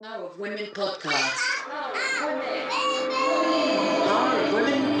of Women podcast. Power of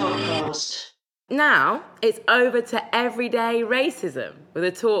Women podcast. Now it's over to everyday racism with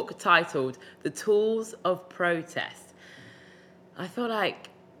a talk titled The Tools of Protest. I feel like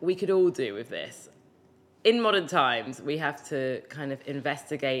we could all do with this. In modern times, we have to kind of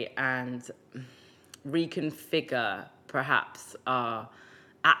investigate and reconfigure perhaps our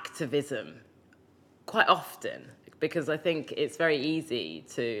activism quite often, because I think it's very easy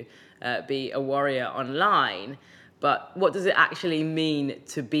to be a warrior online, but what does it actually mean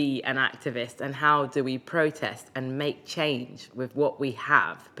to be an activist, and how do we protest and make change with what we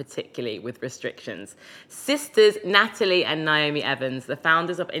have, particularly with restrictions? Sisters Natalie and Naomi Evans, the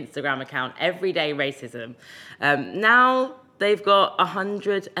founders of Instagram account Everyday Racism, now they've got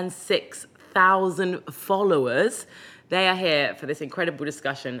 106,000 followers. They are here for this incredible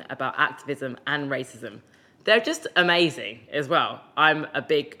discussion about activism and racism. They're just amazing as well. I'm a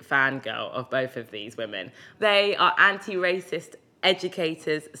big fangirl of both of these women. They are anti-racist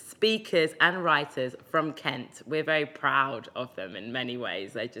educators, speakers, and writers from Kent. We're very proud of them in many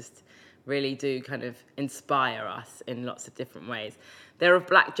ways. They just really do kind of inspire us in lots of different ways. They're of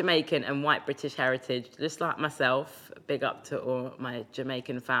Black Jamaican and white British heritage, just like myself. Big up to all my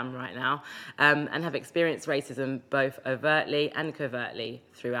Jamaican fam right now, and have experienced racism both overtly and covertly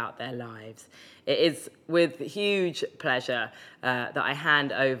throughout their lives. It is with huge pleasure that I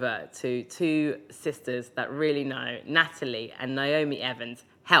hand over to two sisters that really know, Natalie and Naomi Evans.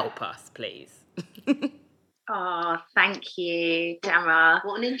 Help us, please. Oh, thank you, Gemma.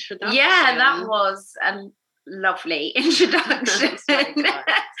 What an introduction. Yeah, that was a lovely introduction.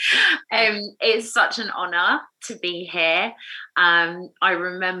 It's such an honour to be here. I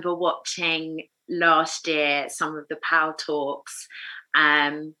remember watching last year some of the PAL talks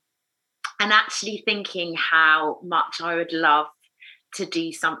and actually thinking how much I would love to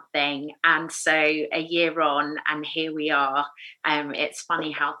do something. And so a year on, and here we are. It's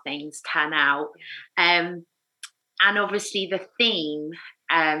funny how things turn out. And obviously the theme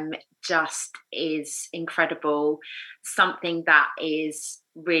just is incredible, something that is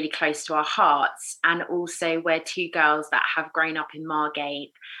really close to our hearts. And also we're two girls that have grown up in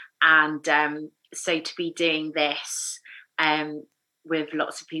Margate. And so to be doing this with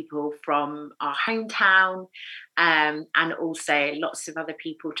lots of people from our hometown and also lots of other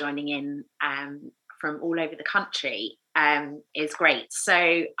people joining in from all over the country is great.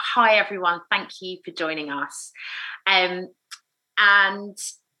 So hi everyone, thank you for joining us. And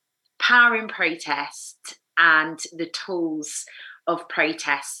Power in Protest and the tools of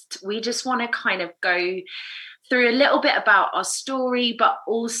protest. We just want to kind of go through a little bit about our story, but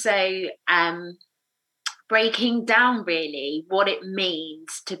also breaking down really what it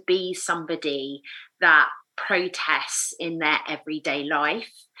means to be somebody that protests in their everyday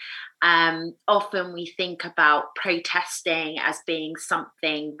life. Often we think about protesting as being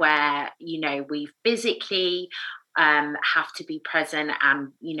something where, you know, we physically have to be present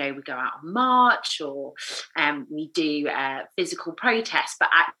and, you know, we go out on march or we do physical protests, but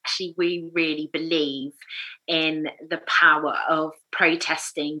actually we really believe in the power of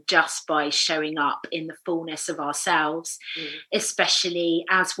protesting just by showing up in the fullness of ourselves, especially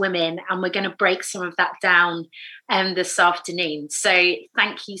as women. And we're going to break some of that down this afternoon. So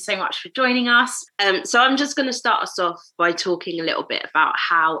thank you so much for joining us. So I'm just going to start us off by talking a little bit about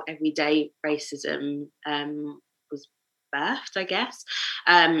how everyday racism was birthed, I guess.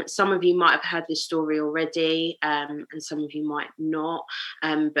 Some of you might have heard this story already, and some of you might not.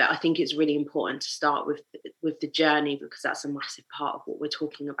 But I think it's really important to start with the journey, because that's a massive part of what we're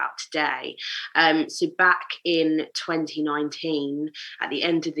talking about today. So back in 2019, at the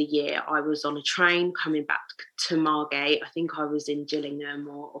end of the year, I was on a train coming back to Margate. I think I was in Gillingham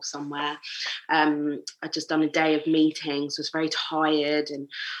or somewhere. I'd just done a day of meetings, was very tired, and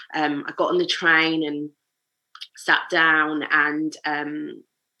I got on the train and sat down, and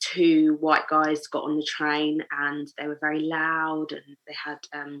two white guys got on the train, and they were very loud, and they had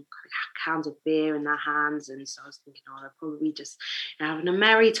kind of cans of beer in their hands, and so I was thinking, oh, they're probably just having a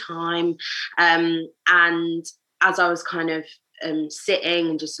merry time. And as I was kind of sitting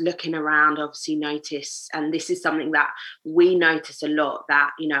and just looking around, obviously notice, and this is something that we notice a lot,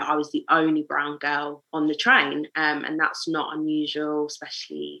 that, you know, I was the only brown girl on the train, and that's not unusual,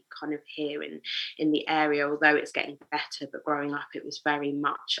 especially kind of here in the area, although it's getting better, but growing up it was very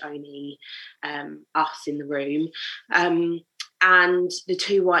much only us in the room. And the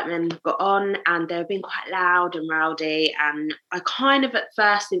two white men got on, and they were being quite loud and rowdy. And I kind of at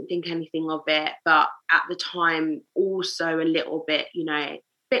first didn't think anything of it, but at the time also a little bit, you know,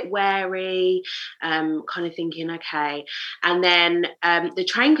 bit wary, kind of thinking, okay. And then the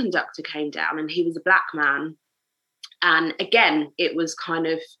train conductor came down, and he was a black man. And again, it was kind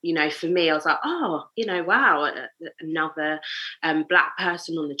of, for me, I was like, oh, wow, another black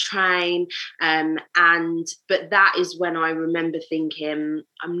person on the train. But that is when I remember thinking,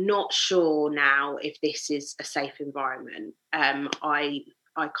 I'm not sure now if this is a safe environment.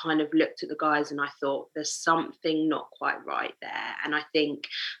 I kind of looked at the guys and I thought there's something not quite right there. And I think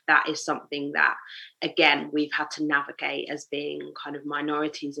that is something that, again, we've had to navigate as being kind of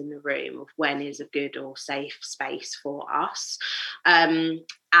minorities in the room, of when is a good or safe space for us. And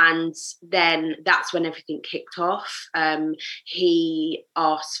then that's when everything kicked off. He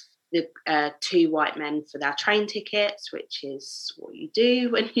asked the two white men for their train tickets, which is what you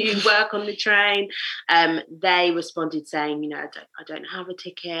do when you work on the train. They responded saying, I don't have a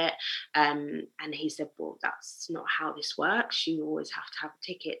ticket. And he said, well, that's not how this works. You always have to have a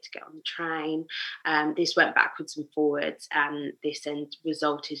ticket to get on the train. This went backwards and forwards, and this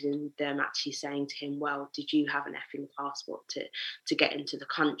resulted in them actually saying to him, well, did you have an effing passport to get into the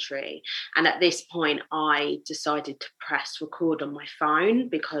country? And at this point, I decided to press record on my phone,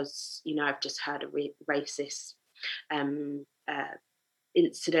 because I've just heard a racist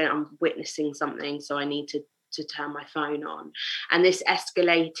incident. I'm witnessing something, so I need to turn my phone on. And this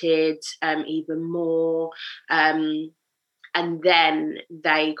escalated even more. And then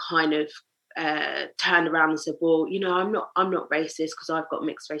they kind of turned around and said, well, I'm not racist because I've got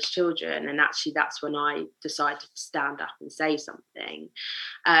mixed race children. And actually that's when I decided to stand up and say something.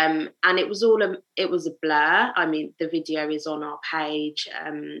 And it was a blur. I mean, the video is on our page,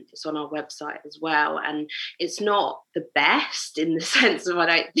 it's on our website as well, and it's not the best, in the sense of, I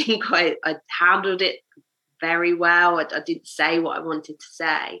don't think I handled it very well. I didn't say what I wanted to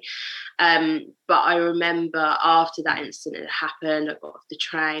say. But I remember after that incident had happened, I got off the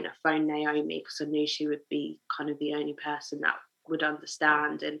train, I phoned Naomi, because I knew she would be kind of the only person that would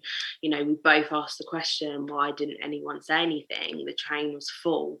understand. And, we both asked the question, why didn't anyone say anything? The train was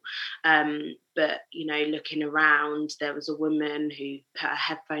full. But, looking around, there was a woman who put her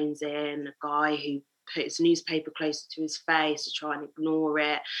headphones in, a guy who put his newspaper closer to his face to try and ignore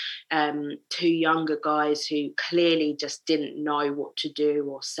it. Two younger guys who clearly just didn't know what to do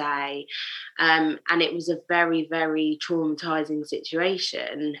or say. And it was a very, very traumatizing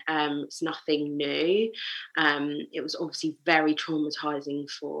situation. It's nothing new. It was obviously very traumatizing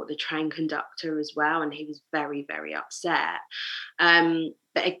for the train conductor as well, and he was very, very upset.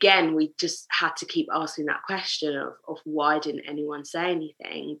 But again, we just had to keep asking that question of why didn't anyone say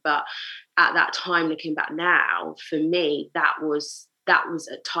anything? But at that time, looking back now, for me, that was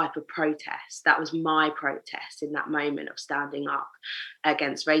a type of protest. That was my protest in that moment of standing up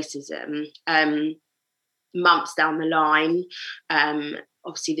against racism. Months down the line,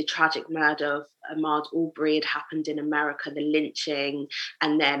 obviously the tragic murder of Ahmaud Arbery had happened in America, the lynching,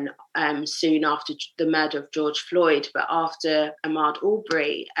 and then soon after the murder of George Floyd. But after Ahmaud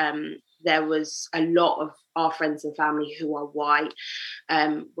Arbery, there was a lot of our friends and family who are white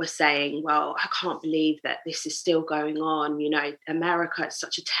were saying, well, I can't believe that this is still going on. America, it's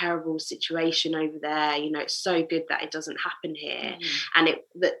such a terrible situation over there. It's so good that it doesn't happen here. And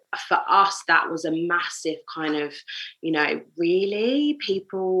for us, that was a massive kind of, really,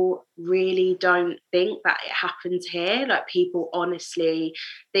 people really don't think that it happens here. Like, people honestly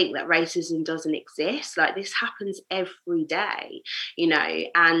think that racism doesn't exist. Like, this happens every day,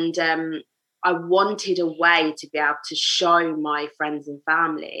 and I wanted a way to be able to show my friends and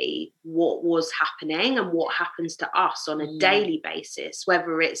family what was happening and what happens to us on a daily basis,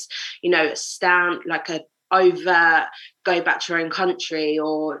 whether it's, a stand, like a overt go back to your own country,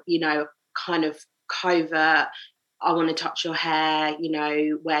 or, kind of covert, I want to touch your hair,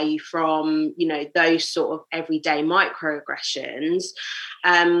 where are you from, those sort of everyday microaggressions.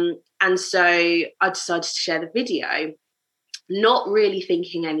 And so I decided to share the video. Not really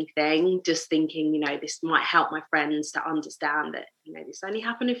thinking anything, just thinking, this might help my friends to understand that, this only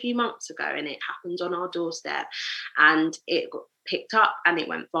happened a few months ago and it happened on our doorstep. And it got picked up and it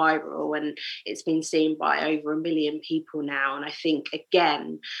went viral, and it's been seen by over 1 million people now. And I think,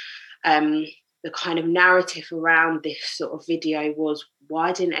 again, the kind of narrative around this sort of video was,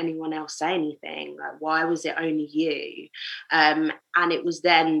 why didn't anyone else say anything? Like, why was it only you? And it was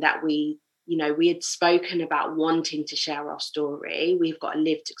then that we had spoken about wanting to share our story. We've got a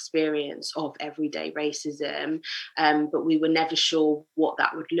lived experience of everyday racism, but we were never sure what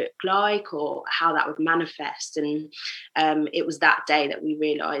that would look like or how that would manifest. And it was that day that we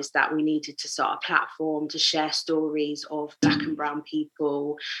realised that we needed to start a platform to share stories of Black and brown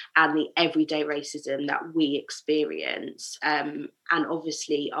people and the everyday racism that we experience. And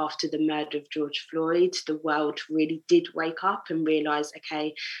obviously, after the murder of George Floyd, the world really did wake up and realise,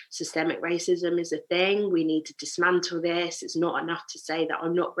 okay, systemic racism is a thing. We need to dismantle this. It's not enough to say that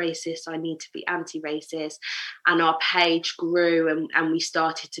I'm not racist. I need to be anti-racist. And our page grew, and we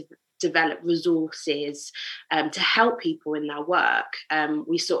started to develop resources to help people in their work.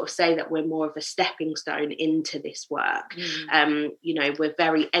 We sort of say that we're more of a stepping stone into this work. We're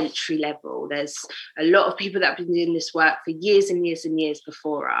very entry level. There's a lot of people that have been doing this work for years and years and years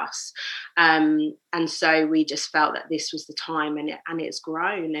before us. And so we just felt that this was the time, and it's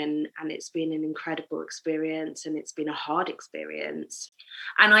grown, and it's been an incredible experience, and it's been a hard experience.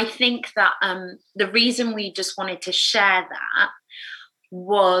 And I think that the reason we just wanted to share that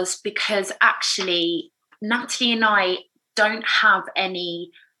was because actually Natalie and I don't have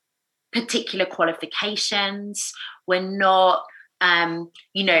any particular qualifications. We're not,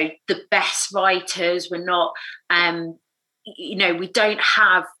 the best writers. We're not, we don't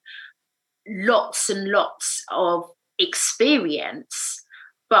have lots and lots of experience.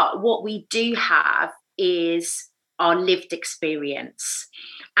 But what we do have is our lived experience.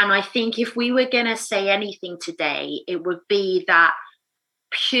 And I think if we were going to say anything today, it would be that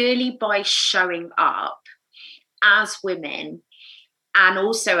purely by showing up as women, and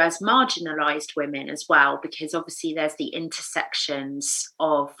also as marginalised women as well, because obviously there's the intersections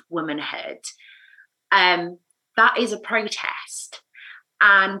of womanhood, that is a protest.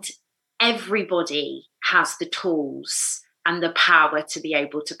 And everybody has the tools and the power to be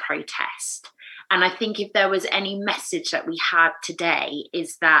able to protest. And I think if there was any message that we had today,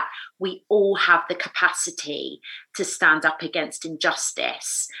 is that we all have the capacity to stand up against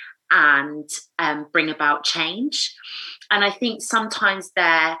injustice and bring about change. And I think sometimes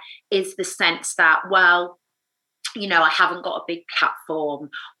there is the sense that, well, I haven't got a big platform,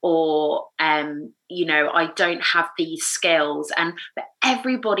 or, I don't have these skills. But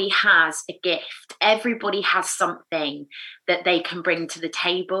everybody has a gift. Everybody has something that they can bring to the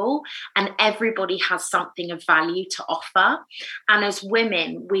table, and everybody has something of value to offer. And as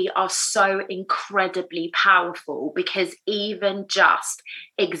women, we are so incredibly powerful, because even just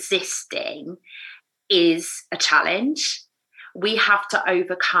existing is a challenge. We have to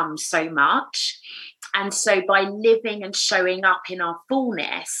overcome so much. And so by living and showing up in our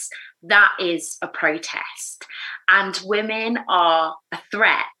fullness, that is a protest. And women are a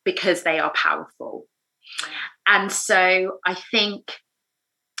threat because they are powerful. And so I think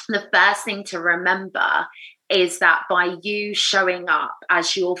the first thing to remember is that by you showing up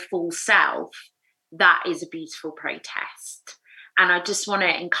as your full self, that is a beautiful protest. And I just want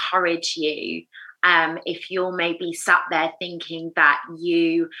to encourage you, if you're maybe sat there thinking that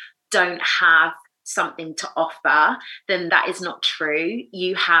you don't have something to offer, then that is not true.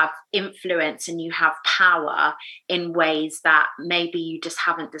 You have influence and you have power in ways that maybe you just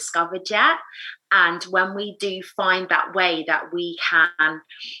haven't discovered yet. And when we do find that way that we can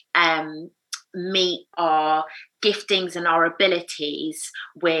meet our giftings and our abilities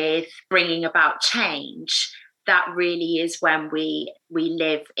with bringing about change, that really is when we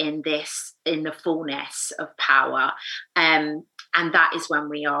live in the fullness of power. And that is when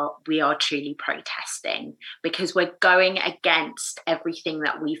we are truly protesting, because we're going against everything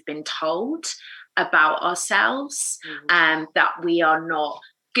that we've been told about ourselves, that we are not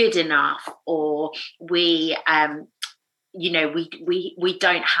good enough, or we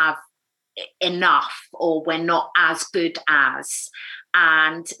don't have enough, or we're not as good as.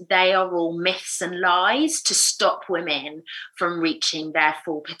 And they are all myths and lies to stop women from reaching their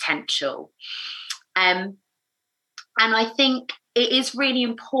full potential. And I think it is really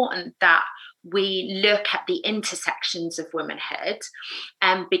important that we look at the intersections of womanhood,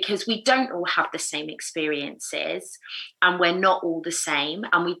 because we don't all have the same experiences, and we're not all the same,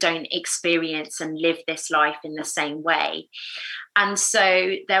 and we don't experience and live this life in the same way. And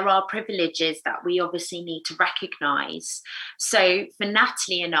so there are privileges that we obviously need to recognise. So for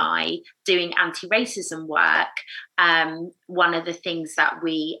Natalie and I doing anti-racism work, one of the things that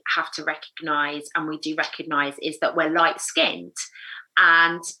we have to recognise, and we do recognise, is that we're light-skinned.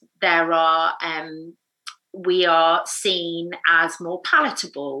 And we are seen as more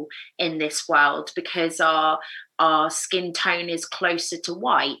palatable in this world because our skin tone is closer to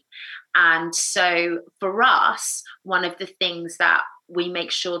white. And so for us, one of the things that we make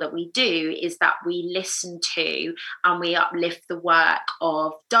sure that we do is that we listen to and we uplift the work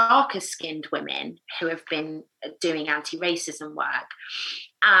of darker skinned women who have been doing anti-racism work.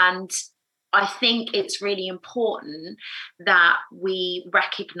 And I think it's really important that we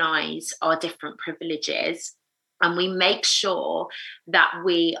recognise our different privileges, and we make sure that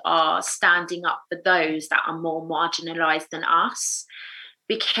we are standing up for those that are more marginalized than us.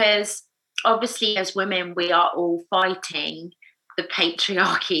 Because obviously, as women, we are all fighting the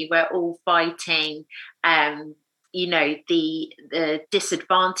patriarchy. We're all fighting, the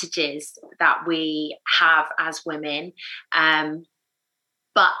disadvantages that we have as women.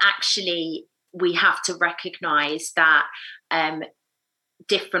 But actually, we have to recognize that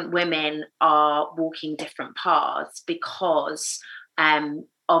different women are walking different paths because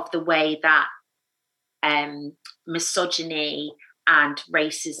of the way that misogyny and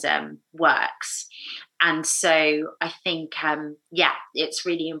racism works. And so I think, it's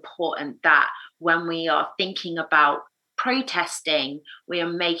really important that when we are thinking about protesting, we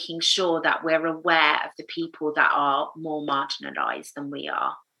are making sure that we're aware of the people that are more marginalised than we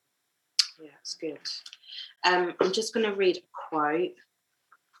are. Yeah, it's good. I'm just going to read a quote.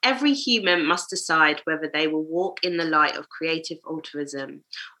 Every human must decide whether they will walk in the light of creative altruism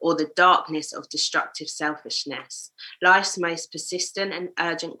or the darkness of destructive selfishness. Life's most persistent and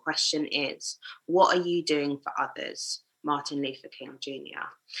urgent question is, what are you doing for others? Martin Luther King Jr.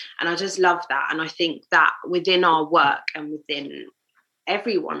 And I just love that. And I think that within our work and within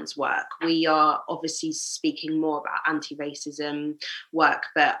everyone's work, we are obviously speaking more about anti-racism work,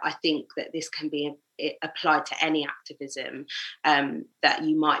 but I think that this can be applied to any activism that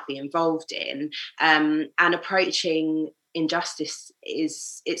you might be involved in, and approaching injustice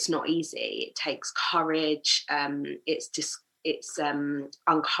it's not easy. It takes courage. It's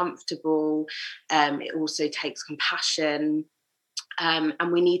uncomfortable. It also takes compassion.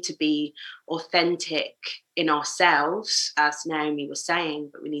 And we need to be authentic in ourselves, as Naomi was saying,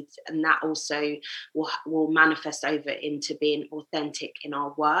 but and that also will manifest over into being authentic in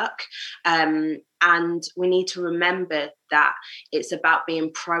our work. And we need to remember that it's about being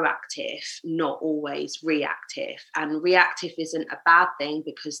proactive, not always reactive. And reactive isn't a bad thing,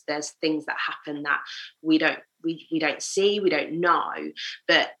 because there's things that happen that we don't see, we don't know.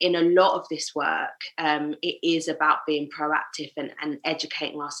 But in a lot of this work, it is about being proactive and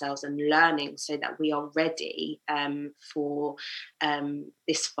educating ourselves and learning so that we are ready for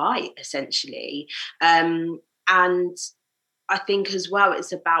this fight, essentially. And I think as well,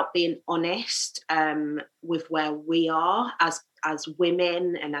 it's about being honest with where we are as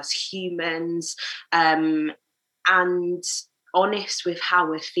women and as humans, and honest with how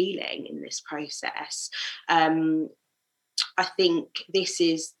we're feeling in this process. I think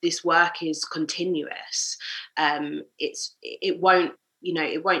this work is continuous. It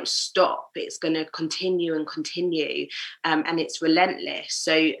won't stop. It's going to continue and continue, and it's relentless.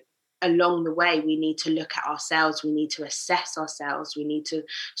 So along the way, we need to look at ourselves, we need to assess ourselves, we need to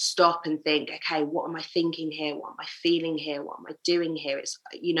stop and think, okay, what am I thinking here? What am I feeling here? What am I doing here? It's,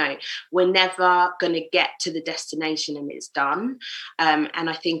 we're never going to get to the destination and it's done. And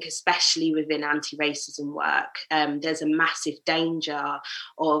I think especially within anti-racism work, there's a massive danger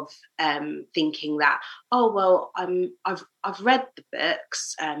of thinking that, oh, well, I've read the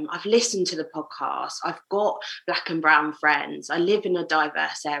books, I've listened to the podcast, I've got Black and brown friends, I live in a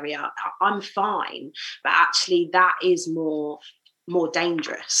diverse area, I'm fine. But actually that is more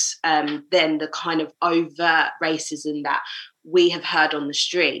dangerous than the kind of overt racism that we have heard on the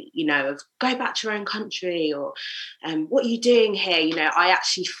street, of go back to your own country, or what are you doing here? I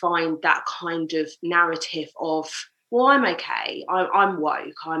actually find that kind of narrative of, well, I'm okay, I'm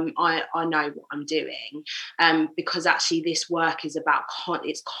woke, I know what I'm doing, because actually this work is about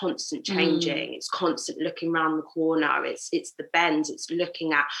it's constant changing, it's constant looking around the corner, it's the bends, it's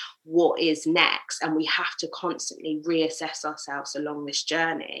looking at what is next, and we have to constantly reassess ourselves along this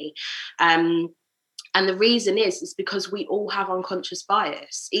journey. And the reason is because we all have unconscious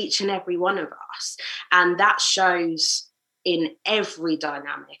bias, each and every one of us, and that shows in every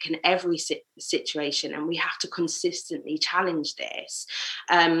dynamic and every situation, and we have to consistently challenge this.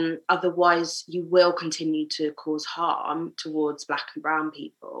 Otherwise, you will continue to cause harm towards Black and brown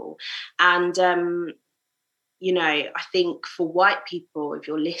people. And I think for white people, if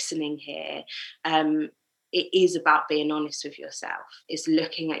you're listening here, it is about being honest with yourself. It's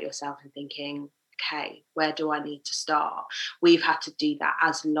looking at yourself and thinking, okay, where do I need to start? We've had to do that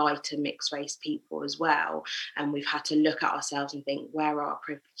as light and mixed race people as well. And we've had to look at ourselves and think, where are our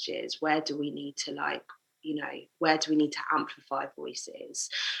privileges? Where do we need to where do we need to amplify voices?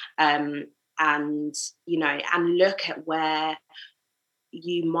 And look at where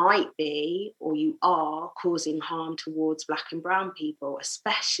you might be, or you are causing harm towards Black and brown people,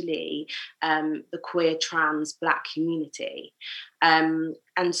 especially the queer, trans, Black community. And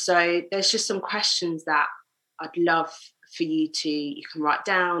so there's just some questions that I'd love for you can write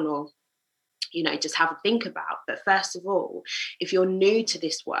down or just have a think about. But first of all, if you're new to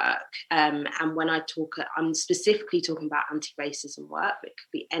this work, and when I talk, I'm specifically talking about anti-racism work, but it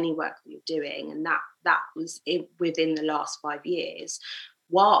could be any work that you're doing, and that was within the last 5 years.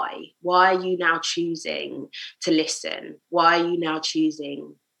 Why are you now choosing to listen? Why are you now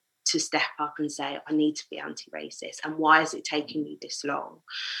choosing to step up and say, I need to be anti-racist? And why is it taking you this long?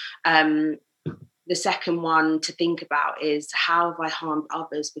 The second one to think about is, how have I harmed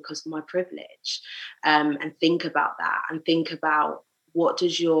others because of my privilege? And think about that, and think about, what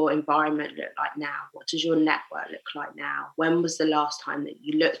does your environment look like now? What does your network look like now? When was the last time that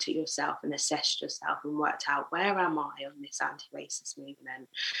you looked at yourself and assessed yourself and worked out, where am I on this anti-racist movement?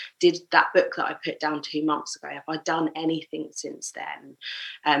 Did that book that I put down 2 months ago, have I done anything since then?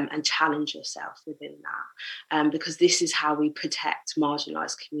 And challenge yourself within that. Because this is how we protect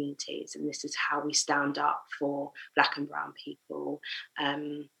marginalised communities, and this is how we stand up for Black and brown people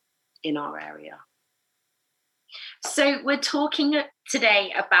in our area. So we're talking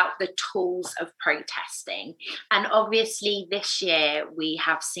today about the tools of protesting. And obviously this year we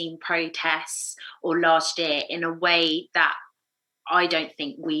have seen protests, or last year, in a way that I don't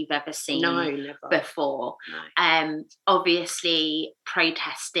think we've ever seen before. No. Obviously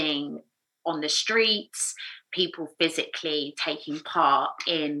protesting on the streets, people physically taking part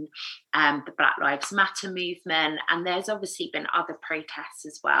in the Black Lives Matter movement. And there's obviously been other protests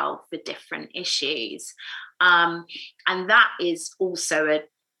as well for different issues. And that is also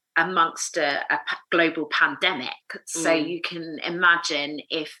amongst a global pandemic. So you can imagine,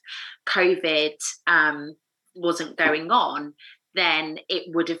 if COVID wasn't going on, then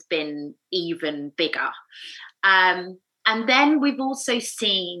it would have been even bigger. And then we've also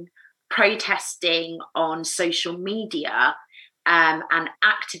seen protesting on social media and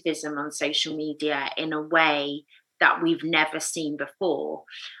activism on social media in a way that we've never seen before.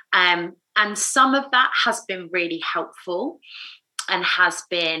 And some of that has been really helpful, and has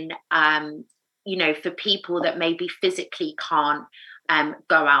been, for people that maybe physically can't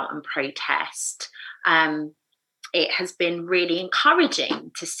go out and protest. It has been really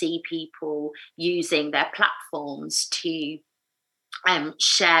encouraging to see people using their platforms to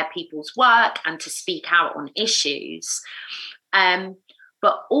share people's work and to speak out on issues.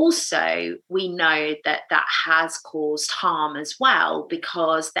 But also we know that has caused harm as well,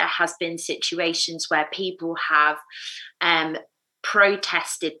 because there has been situations where people have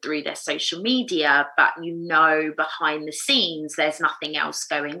protested through their social media, but behind the scenes there's nothing else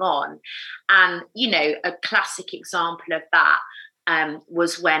going on. And a classic example of that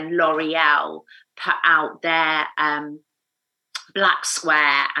was when L'Oreal put out their Black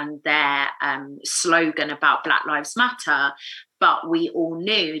Square and their slogan about Black Lives Matter, but we all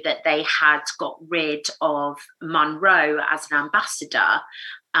knew that they had got rid of Monroe as an ambassador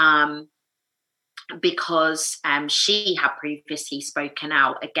because she had previously spoken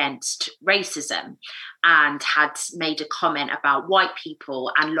out against racism and had made a comment about white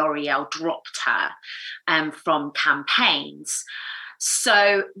people, and L'Oreal dropped her from campaigns.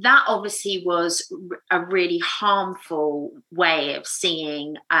 So that obviously was a really harmful way of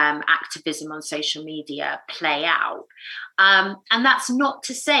seeing activism on social media play out. And that's not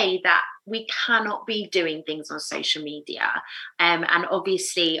to say that we cannot be doing things on social media. And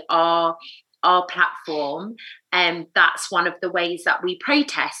obviously our platform, that's one of the ways that we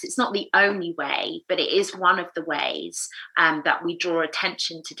protest. It's not the only way, but it is one of the ways that we draw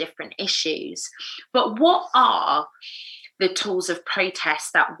attention to different issues. But what are the tools of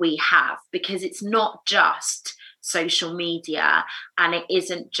protest that we have? Because it's not just social media, and it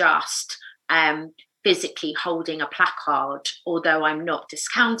isn't just physically holding a placard, although I'm not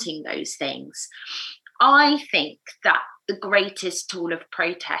discounting those things. I think that the greatest tool of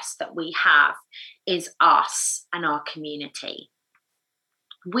protest that we have is us and our community.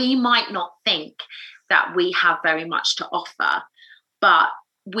 We might not think that we have very much to offer, but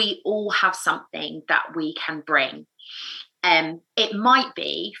we all have something that we can bring. It might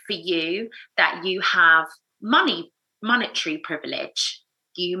be for you that you have monetary privilege.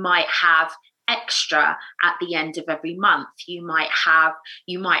 You might have extra at the end of every month. You might have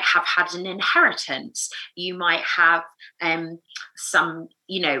had an inheritance. You might have some,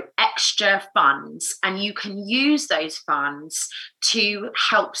 extra funds, and you can use those funds to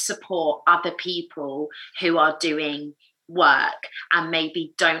help support other people who are doing work and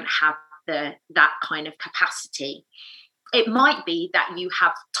maybe don't have that kind of capacity. It might be that you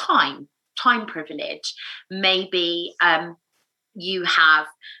have time privilege. Maybe you have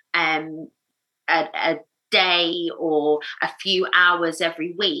a day or a few hours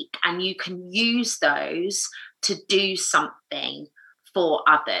every week, and you can use those to do something for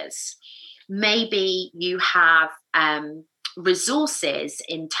others. Maybe you have resources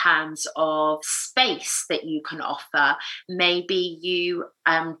in terms of space that you can offer. Maybe you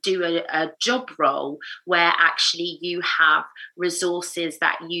do a job role where actually you have resources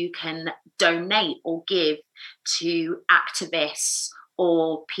that you can donate or give to activists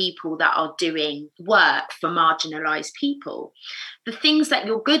or people that are doing work for marginalized people. The things that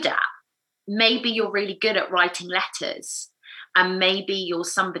you're good at, maybe you're really good at writing letters, and maybe you're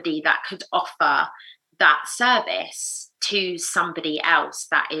somebody that could offer that service to somebody else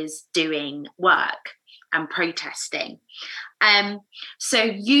that is doing work and protesting. So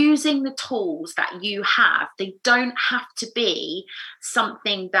using the tools that you have, they don't have to be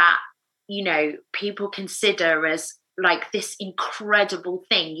something that, you know, people consider as like this incredible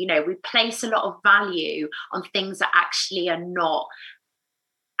thing. You know, we place a lot of value on things that actually are not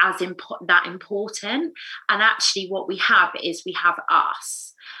as that important. And actually what we have is we have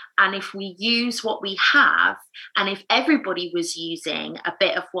us. And if we use what we have, and if everybody was using a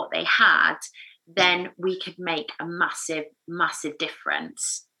bit of what they had, then we could make a massive, massive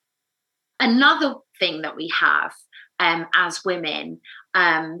difference. Another thing that we have as women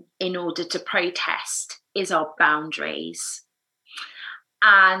in order to protest is our boundaries.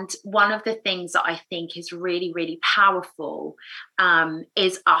 And one of the things that I think is really, really powerful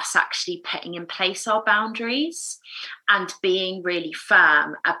is us actually putting in place our boundaries and being really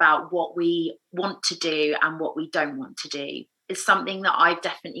firm about what we want to do and what we don't want to do. It's something that I've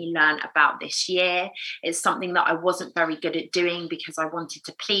definitely learned about this year. It's something that I wasn't very good at doing because I wanted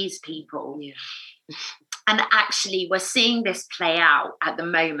to please people. Yeah. And actually, we're seeing this play out at the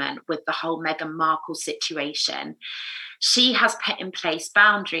moment with the whole Meghan Markle situation. She has put in place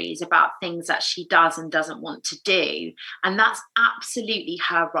boundaries about things that she does and doesn't want to do. And that's absolutely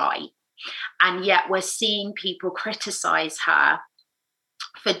her right. And yet we're seeing people criticize her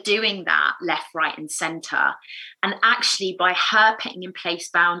for doing that left, right, and centre. And actually, by her putting in place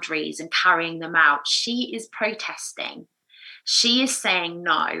boundaries and carrying them out, she is protesting. She is saying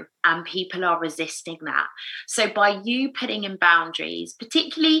no, and people are resisting that. So by you putting in boundaries,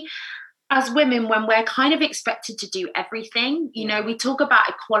 particularly as women, when we're kind of expected to do everything, you know, we talk about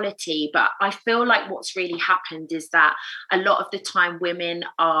equality, but I feel like what's really happened is that a lot of the time women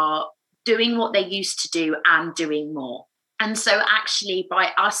are doing what they used to do and doing more. And so actually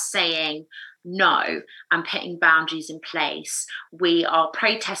by us saying no and putting boundaries in place, we are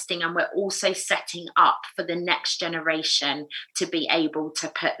protesting, and we're also setting up for the next generation to be able to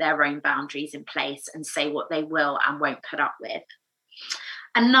put their own boundaries in place and say what they will and won't put up with.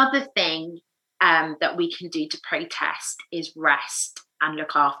 Another thing that we can do to protest is rest and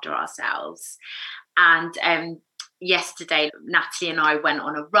look after ourselves. And yesterday, Natalie and I went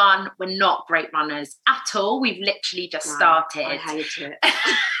on a run. We're not great runners at all. We've literally just started. I hate it.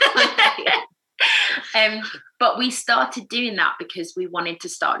 But we started doing that because we wanted to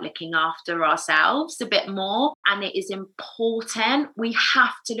start looking after ourselves a bit more. And it is important. We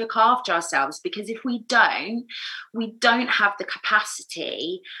have to look after ourselves, because if we don't have the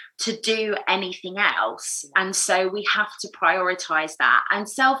capacity to do anything else. And so we have to prioritize that. And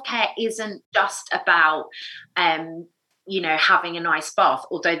self-care isn't just about, having a nice bath,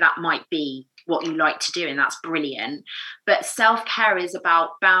 although that might be what you like to do, and that's brilliant. But self-care is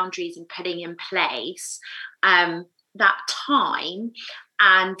about boundaries and putting in place that time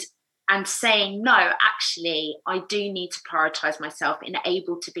and saying, no, actually, I do need to prioritize myself and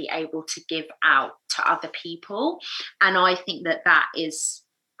be able to give out to other people. And I think that is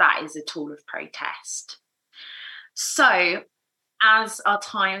a tool of protest. So as our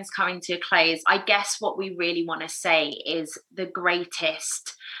time's coming to a close, I guess what we really want to say is the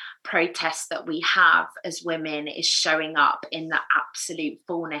greatest protest that we have as women is showing up in the absolute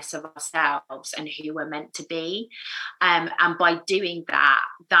fullness of ourselves and who we're meant to be. And by doing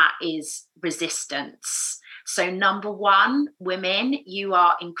that is resistance. So number one, women, you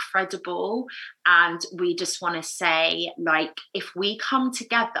are incredible. And we just want to say, like, if we come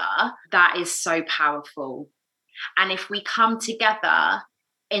together, that is so powerful. And if we come together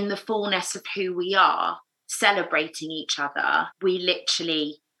in the fullness of who we are, celebrating each other, we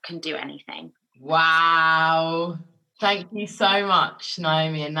literally can do anything. Wow. Thank you so much,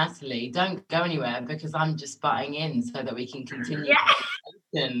 Naomi and Natalie. Don't go anywhere, because I'm just butting in so that we can continue the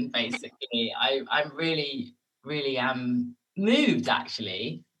conversation, basically. I really, really am moved,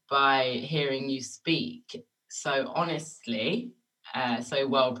 actually, by hearing you speak so honestly, so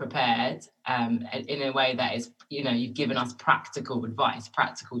well prepared, in a way that is, you've given us practical advice,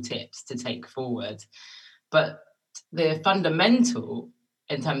 practical tips to take forward. But the fundamental,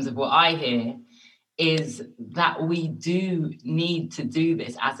 in terms of what I hear, is that we do need to do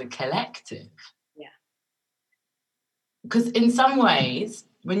this as a collective. Yeah. Because in some ways,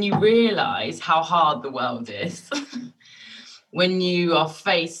 when you realise how hard the world is, when you are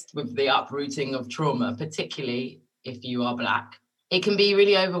faced with the uprooting of trauma, particularly if you are Black, it can be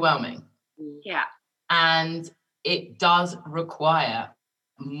really overwhelming. Yeah. And it does require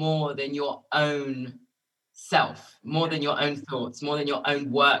more than your own self, more than your own thoughts, more than your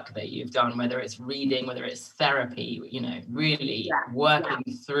own work that you've done, whether it's reading, whether it's therapy, really working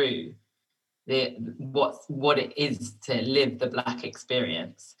through what it is to live the Black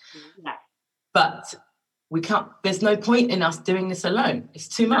experience. Yeah. But there's no point in us doing this alone. It's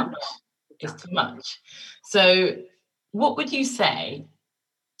too much. It's too much. So what would you say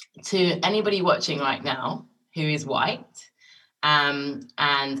to anybody watching right now who is white? And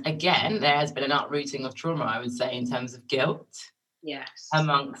again, there has been an uprooting of trauma, I would say, in terms of guilt. Yes.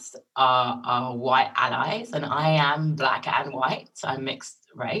 Amongst our white allies, and I am Black and white, I'm mixed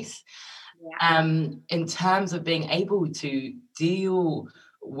race. Yeah. In terms of being able to deal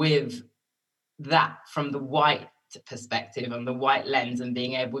with that from the white perspective, on the white lens, and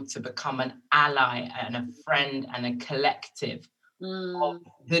being able to become an ally and a friend and a collective of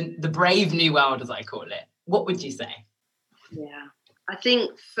the brave new world, as I call it, what would you say? Yeah, I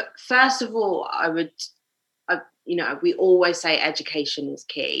think first of all, we always say education is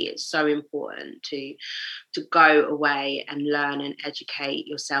key. It's so important to go away and learn and educate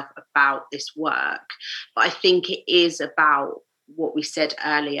yourself about this work. But I think it is about what we said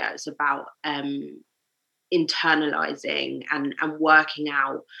earlier. It's about internalizing and working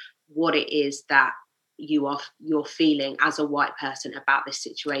out what it is that you're feeling as a white person about this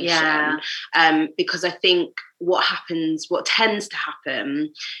situation. Because I think what tends to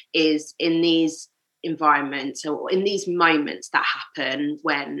happen is in these environments or in these moments that happen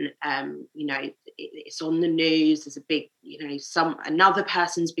when it's on the news, there's a big another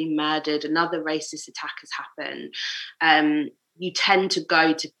person's been murdered, another racist attack has happened, you tend to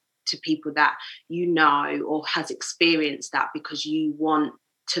go to people that or has experienced that because you want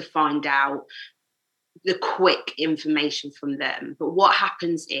to find out the quick information from them. But what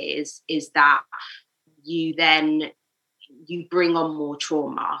happens is that you bring on more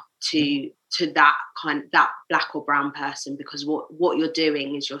trauma to that Black or brown person, because what you're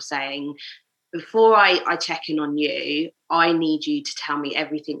doing is you're saying, before I check in on you, I need you to tell me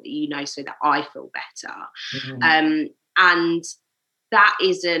everything that you know so that I feel better. And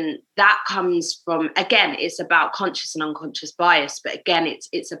that comes from, again, it's about conscious and unconscious bias, but again,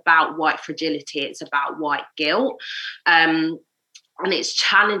 it's about white fragility, it's about white guilt, and it's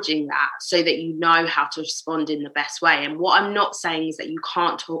challenging that so that you know how to respond in the best way. And what I'm not saying is that you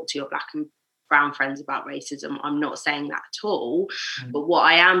can't talk to your Black and brown friends about racism. I'm not saying that at all. But what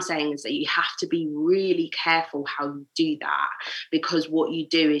I am saying is that you have to be really careful how you do that, because what you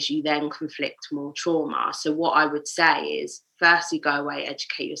do is you then conflict more trauma. So what I would say is, firstly, go away,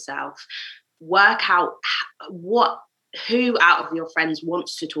 educate yourself, work out who out of your friends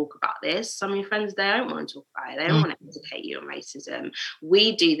wants to talk about this. Some of your friends, they don't want to talk about it. They don't want to educate you on racism.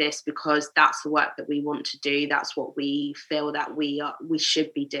 We do this because that's the work that we want to do. That's what we feel that we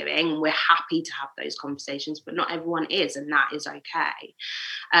should be doing. We're happy to have those conversations, but not everyone is, and that is okay.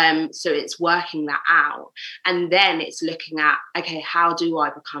 So it's working that out. And then it's looking at, okay, how do I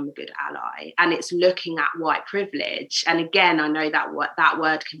become a good ally? And it's looking at white privilege. And again, I know that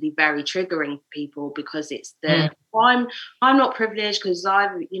word can be very triggering for people, because it's I'm not privileged because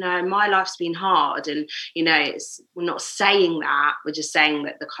my life's been hard, and we're not saying that, we're just saying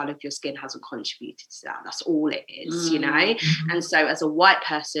that the colour of your skin hasn't contributed to that. That's all it is, And so as a white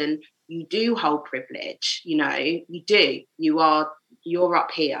person, you do hold privilege, you do. You're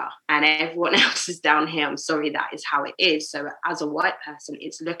up here and everyone else is down here. I'm sorry, that is how it is. So as a white person,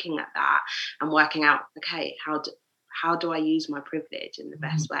 it's looking at that and working out, okay, how do I use my privilege in the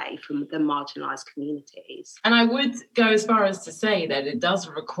best way from the marginalised communities? And I would go as far as to say that it does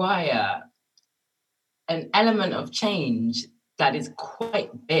require an element of change that is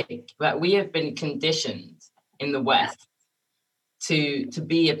quite big. But we have been conditioned in the West to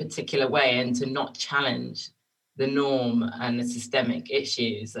be a particular way and to not challenge the norm and the systemic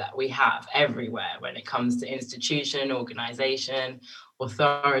issues that we have everywhere when it comes to institution, organisation,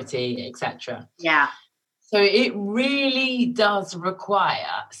 authority, etc. Yeah. So it really does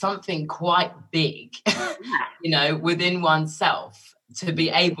require something quite big, within oneself to be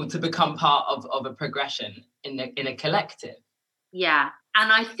able to become part of a progression in a collective. Yeah.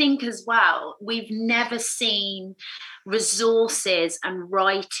 And I think as well, we've never seen resources and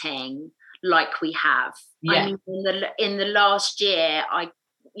writing like we have. Yeah. I mean, in the last year,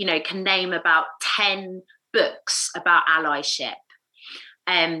 can name about 10 books about allyship.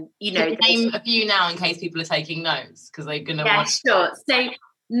 Name a few now in case people are taking notes, because they're going to yeah, want. Sure. So,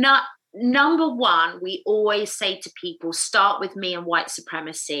 number one, we always say to people, start with Me and White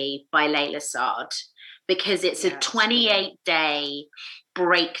Supremacy by Layla Saad, because it's a 28-day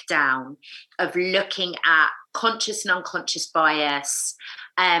breakdown of looking at conscious and unconscious bias,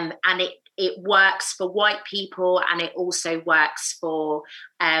 and it works for white people, and it also works for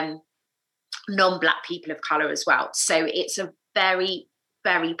non-Black people of colour as well. So it's a very,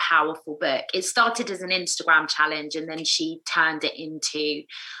 very powerful book. It started as an Instagram challenge, and then she turned it into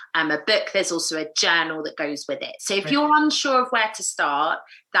a book. There's also a journal that goes with it. So if you're unsure of where to start,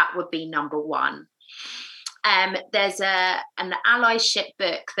 that would be number one. There's an allyship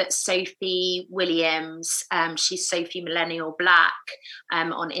book that Sophie Williams, she's Sophie Millennial Black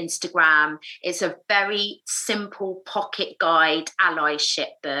on Instagram. It's a very simple pocket guide allyship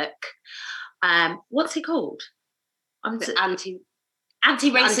book. What's it called?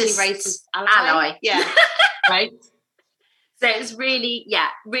 Anti-racist ally. Yeah. Right. So it's really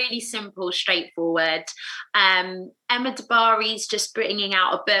simple, straightforward. Emma Dabari's just bringing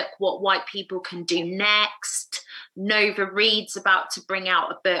out a book, What White People Can Do Next. Nova Reid's about to bring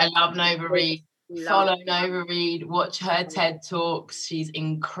out a book. I love Nova Reid. Follow Nova Reid. Watch her TED Talks. She's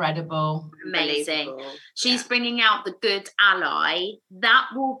incredible. Amazing. She's bringing out The Good Ally. That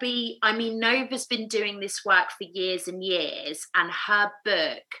will be, Nova's been doing this work for years and years, and her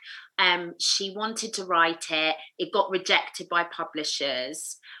book, she wanted to write it. It got rejected by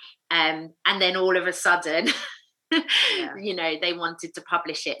publishers. And then all of a sudden, they wanted to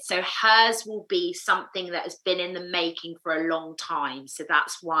publish it. So hers will be something that has been in the making for a long time. So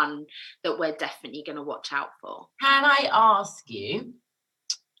that's one that we're definitely going to watch out for. Can I ask you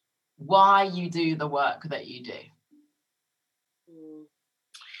why you do the work that you do?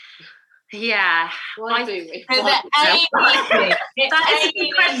 Yeah. Why do we? That is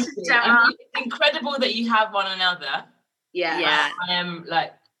the question, Gemma. It's incredible that you have one another. Yeah. I am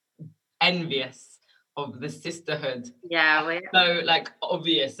envious of the sisterhood. Yeah. So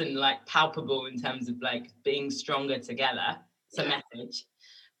obvious and palpable in terms of being stronger together. It's a message.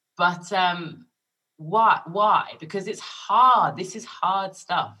 But why? Because it's hard. This is hard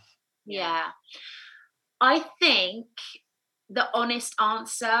stuff. Yeah. I think the honest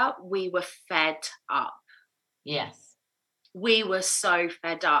answer, we were fed up. Yes. We were so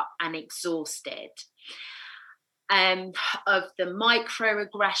fed up and exhausted. Of the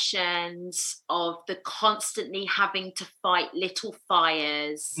microaggressions, of the constantly having to fight little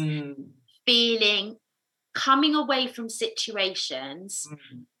fires, coming away from situations,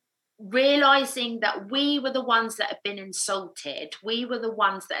 realizing that we were the ones that had been insulted, we were the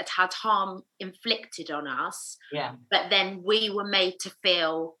ones that had harm inflicted on us, but then we were made to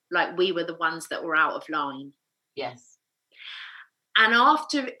feel like we were the ones that were out of line. Yes. And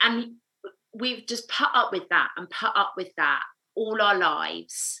we've just put up with that all our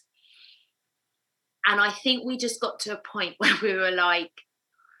lives. And I think we just got to a point where we were like,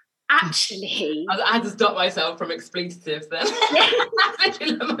 actually... I had to stop myself from expletives then.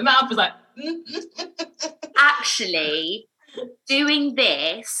 My mouth was like... Actually, doing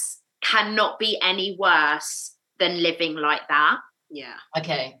this cannot be any worse than living like that. Yeah.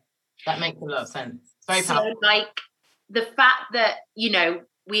 Okay. That makes a lot of sense. Very powerful. So, the fact that,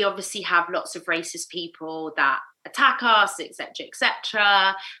 we obviously have lots of racist people that attack us,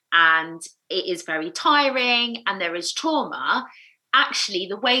 etc., and it is very tiring and there is trauma. Actually,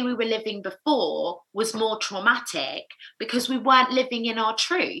 the way we were living before was more traumatic because we weren't living in our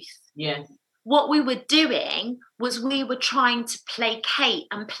truth. Yeah. What we were doing was we were trying to placate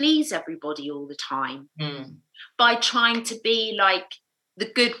and please everybody all the time by trying to be the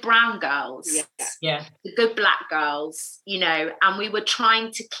good brown girls, the good Black girls, and we were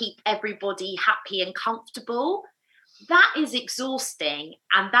trying to keep everybody happy and comfortable. That is exhausting,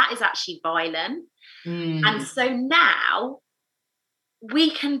 and that is actually violent. And so now we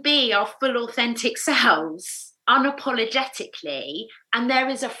can be our full authentic selves unapologetically, and there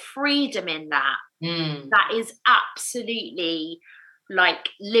is a freedom in that that is absolutely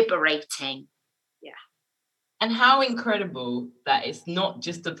liberating. And how incredible that it's not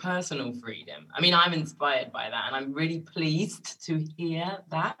just a personal freedom. I mean, I'm inspired by that, and I'm really pleased to hear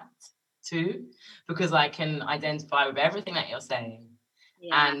that too, because I can identify with everything that you're saying.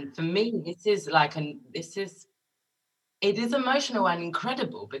 Yeah. And for me, it is emotional and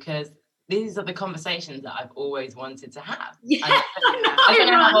incredible because these are the conversations that I've always wanted to have. Yeah. I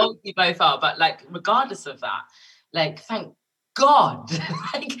don't know how old you both are, but regardless of that, thank God,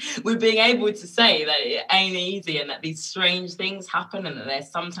 like we're being able to say that it ain't easy and that these strange things happen and that they're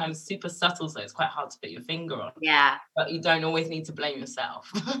sometimes super subtle, so it's quite hard to put your finger on. Yeah. But you don't always need to blame yourself.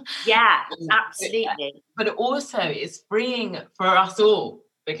 Yeah, absolutely. But also it's freeing for us all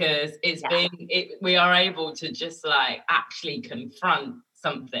because it's we are able to just like actually confront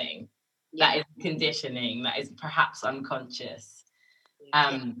something that is conditioning, that is perhaps unconscious.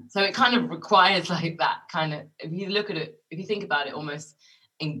 So it kind of requires like that kind of, if you look at it, if you think about it almost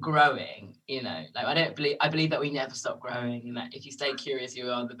in growing, you know, like I believe that we never stop growing and that if you stay curious, you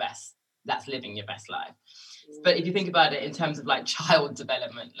are the best, that's living your best life. But if you think about it in terms of like child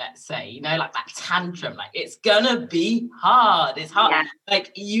development, let's say, you know, like that tantrum, like it's gonna be hard. It's hard. Yeah.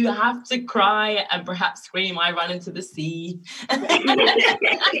 Like you have to cry and perhaps scream. I run into the sea.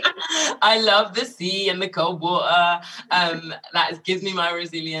 I love the sea and the cold water. That gives me my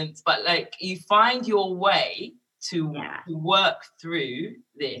resilience. But like you find your way to work through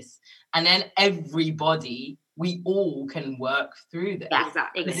this, and then everybody. We all can work through this. Yeah,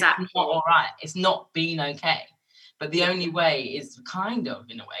 exactly. It's not all right. It's not been okay. But the only way is kind of,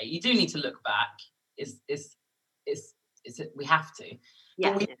 in a way, you do need to look back. We have to.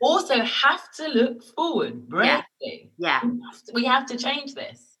 Yeah. But we also have to look forward bravely. Yeah. We have to change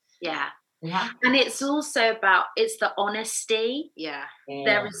this. Yeah. And it's also about, it's the honesty. Yeah.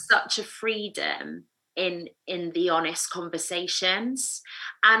 There is such a freedom in the honest conversations.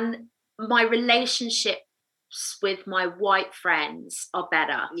 And my relationship with my white friends are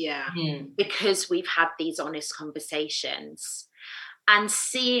better because we've had these honest conversations, and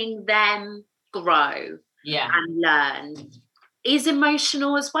seeing them grow and learn is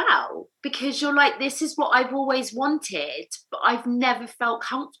emotional as well, because you're like, this is what I've always wanted, but I've never felt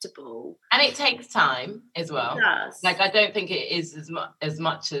comfortable. And it takes time as well. It does. Like I don't think it is as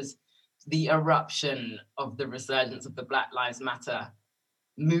much as the eruption of the resurgence of the Black Lives Matter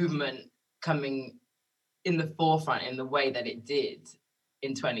movement coming in the forefront in the way that it did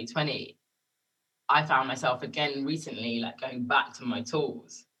in 2020. I found myself again recently, like going back to my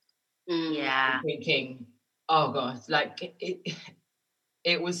tools. Thinking, oh gosh, like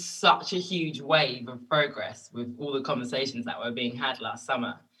it was such a huge wave of progress with all the conversations that were being had last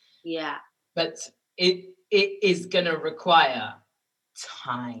summer. Yeah. But it is gonna require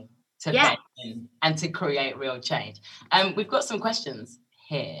time to get in and to create real change. We've got some questions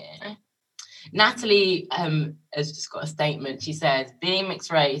here. Natalie has just got a statement. She says, being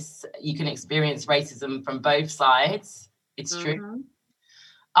mixed race, you can experience racism from both sides. It's true.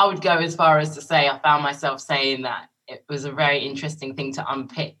 I would go as far as to say I found myself saying that it was a very interesting thing to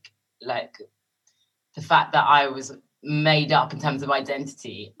unpick, like the fact that I was made up in terms of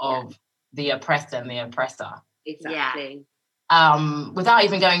identity of the oppressed and the oppressor. Exactly. Without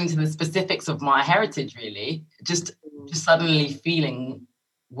even going into the specifics of my heritage, really, just suddenly feeling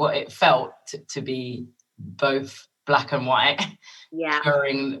what it felt to be both black and white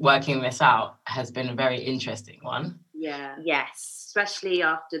during working this out has been a very interesting one. Yeah. Yes. Especially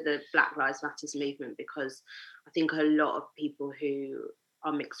after the Black Lives Matters movement, because I think a lot of people who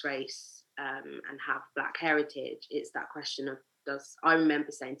are mixed race and have black heritage, it's that question of I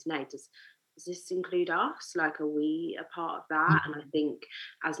remember saying to Nate, does this include us? Like, are we a part of that? And I think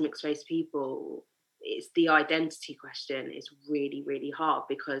as mixed race people, it's the identity question is really, really hard,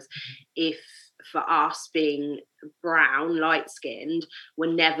 because if for us being brown, light-skinned,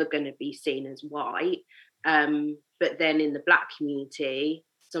 we're never going to be seen as white. But then in the black community,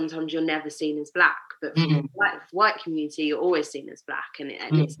 sometimes you're never seen as black, but for the white community, you're always seen as black. And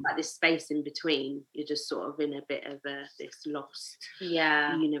it's like this space in between. You're just sort of in a bit of this lost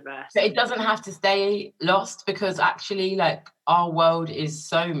universe. But it doesn't have to stay lost, because actually, like, our world is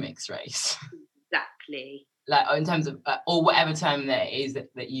so mixed race. Exactly. Like in terms of, or whatever term there is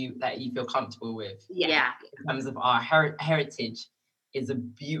that you feel comfortable with. Yeah. In terms of our heritage is a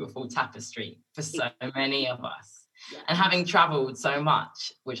beautiful tapestry for so many of us. Yeah. And having traveled so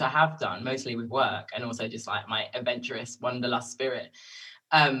much, which I have done mostly with work and also just like my adventurous wanderlust spirit,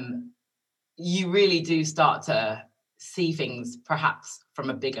 you really do start to see things perhaps from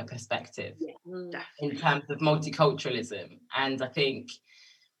a bigger perspective in terms of multiculturalism. And I think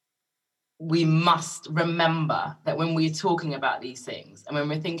we must remember that when we're talking about these things and when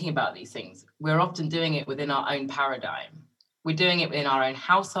we're thinking about these things, we're often doing it within our own paradigm. We're doing it within our own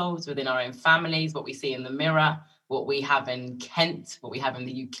households, within our own families, what we see in the mirror, what we have in Kent, what we have in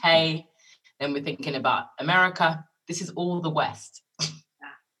the UK. Then we're thinking about America. This is all the West.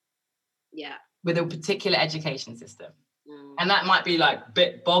 Yeah. With a particular education system. And that might be like a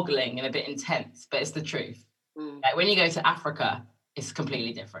bit boggling and a bit intense, but it's the truth. Like when you go to Africa, it's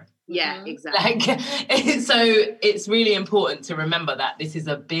completely different. Yeah, Mhm. exactly. So it's really important to remember that this is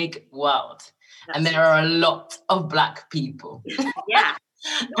a big world and That's there are a lot of Black people. Yeah.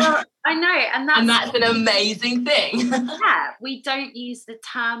 Well, I know, and That's an amazing thing. yeah, we don't use the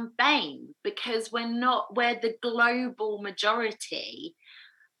term BAME because we're the global majority,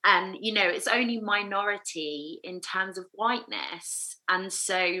 and it's only minority in terms of whiteness. And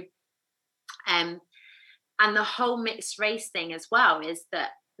so and the whole mixed race thing as well is that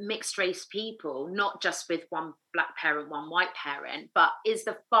mixed race people, not just with one Black parent, one white parent, but is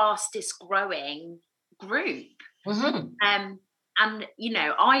the fastest growing group. Mm-hmm. And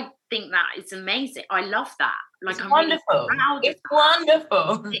I think that is amazing. I love that. Like, It's I'm wonderful. really proud of It's that.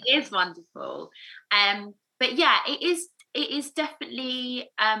 wonderful. It is wonderful. But yeah, it is definitely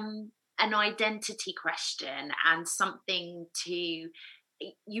an identity question, and something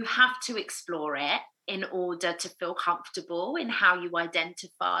you have to explore it in order to feel comfortable in how you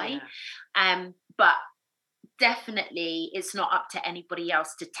identify. But definitely it's not up to anybody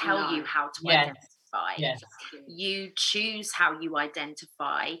else to tell you how to identify. Yes. You choose how you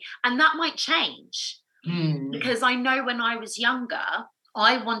identify, and that might change. Because I know when I was younger,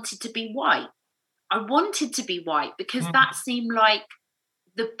 I wanted to be white. I wanted to be white because that seemed like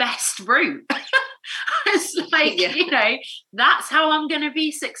the best route. It's like, that's how I'm going to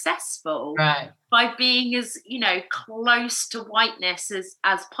be successful. Right. By being as, close to whiteness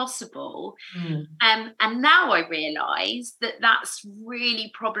as possible. And now I realise that that's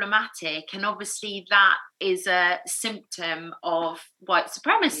really problematic. And obviously that is a symptom of white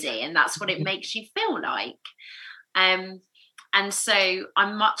supremacy, and that's what it makes you feel like. And so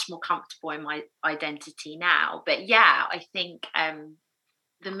I'm much more comfortable in my identity now. But yeah, I think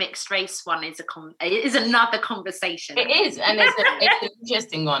the mixed race one is another conversation. It is, and it's an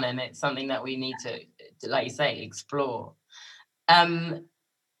interesting one, and it's something that we need to, like you say, explore.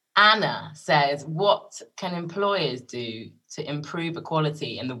 Anna says, what can employers do to improve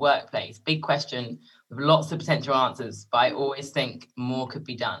equality in the workplace? Big question with lots of potential answers, but I always think more could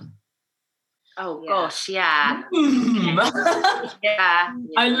be done. Oh gosh, yeah. Yeah.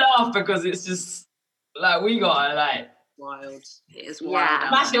 I laugh because it's just like we got like wild. It is wild. Yeah.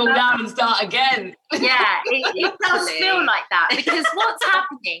 Smash it all down and start again. Yeah, it does feel like that, because what's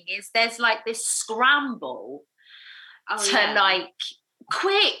happening is there's like this scramble like,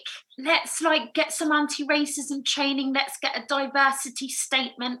 quick, let's like get some anti-racism training, let's get a diversity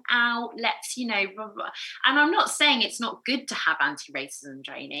statement out, let's blah, blah. And I'm not saying it's not good to have anti-racism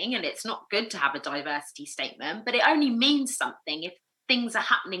training and it's not good to have a diversity statement, but it only means something if things are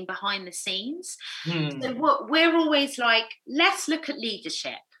happening behind the scenes. So what we're always like, let's look at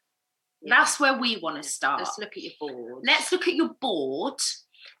leadership. That's where we want to start. Let's look at your board. Let's look at your board.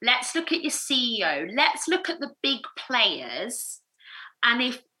 Let's look at your CEO. Let's look at the big players. And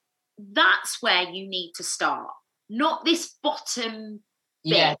if that's where you need to start, not this bottom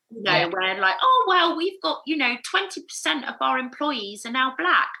bit, where like, oh, well, we've got, 20% of our employees are now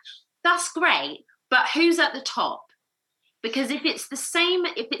Black. That's great. But who's at the top? Because if it's staying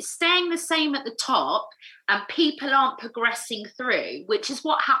the same at the top and people aren't progressing through, which is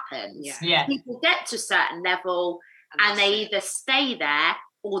what happens. Yeah. People get to a certain level and they either stay there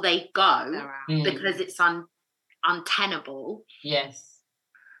or they go because it's untenable. Yes.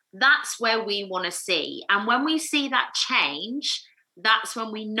 That's where we want to see. And when we see that change, that's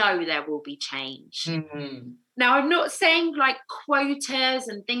when we know there will be change. Now, I'm not saying like quotas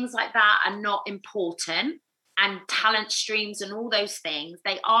and things like that are not important, and talent streams and all those things,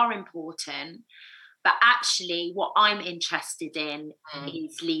 they are important. But actually what I'm interested in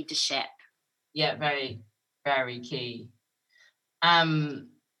is leadership. Yeah, very, very key. And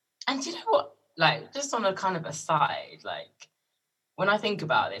you know what? Like, just on a kind of aside, like, when I think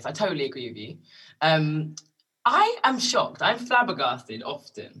about this, I totally agree with you. I am shocked, I'm flabbergasted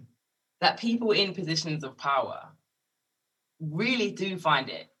often that people in positions of power really do find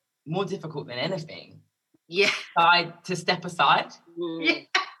it more difficult than anything. To step aside.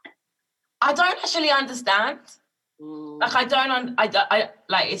 I don't actually understand. Like, I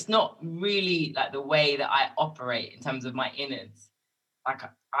like, it's not really like the way that I operate in terms of my innards. Like,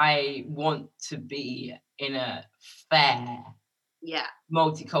 I want to be in a fair,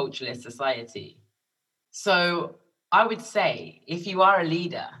 multicultural society. So I would say, if you are a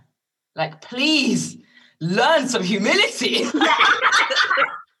leader, like, please learn some humility.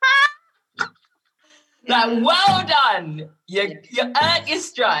 Like, well done. You earned your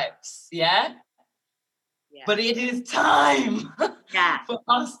stripes, yeah? But it is time for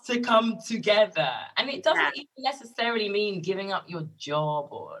us to come together. And it doesn't even necessarily mean giving up your job,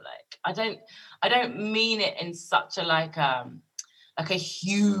 or like, I don't mean it in such a like like a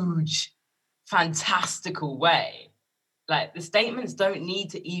huge, fantastical way. Like, the statements don't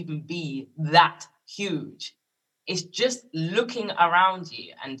need to even be that huge. It's just looking around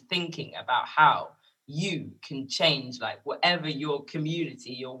you and thinking about how you can change, like, whatever your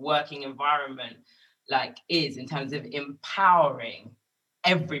community, your working environment, like, is in terms of empowering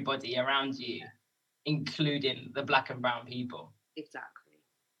everybody around you, including the Black and brown people. Exactly.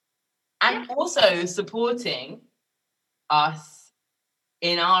 And also supporting us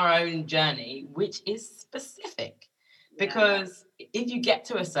in our own journey, which is specific. Because if you get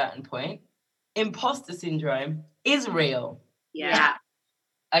to a certain point, imposter syndrome is real. Yeah.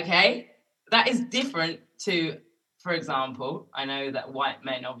 Okay? That is different to, for example, I know that white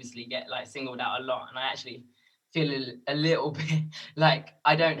men obviously get like singled out a lot, and I actually feel a little bit like,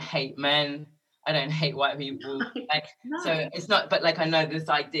 I don't hate men, I don't hate white people, like, No. so it's not, but like, I know this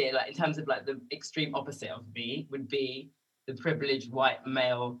idea, like, in terms of like the extreme opposite of me would be the privileged white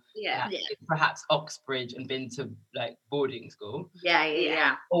male Yeah. that is perhaps Oxbridge and been to like boarding school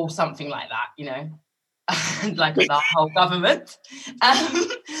Yeah. or something like that, you know, like the whole government.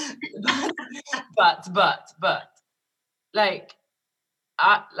 But like,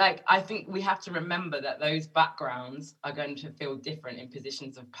 I think we have to remember that those backgrounds are going to feel different in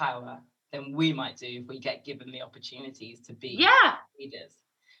positions of power than we might do if we get given the opportunities to be leaders.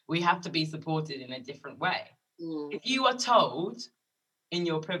 We have to be supported in a different way. If you are told in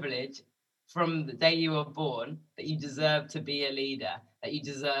your privilege from the day you were born that you deserve to be a leader, that you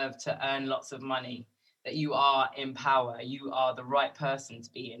deserve to earn lots of money, that you are in power, you are the right person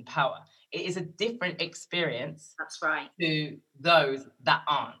to be in power, it is a different experience. That's right. To those that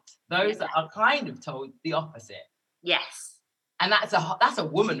aren't. Those that are kind of told the opposite. Yes. And that's a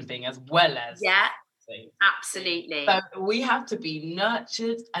woman thing as well as. Yeah. Absolutely. So we have to be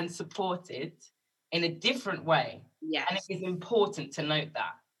nurtured and supported in a different way. Yes. And it is important to note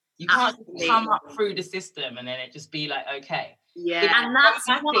that. You can't come up through the system and then it just be like, okay. Yeah. And that's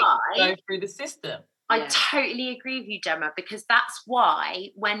why go through the system. I totally agree with you, Gemma, because that's why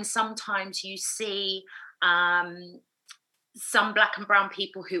when sometimes you see some Black and brown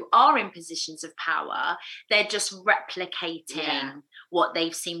people who are in positions of power, they're just replicating what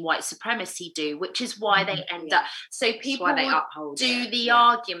they've seen white supremacy do, which is why they end up. So people would do the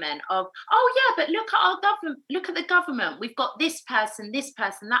argument of, oh yeah, but look at our government, look at the government. We've got this person,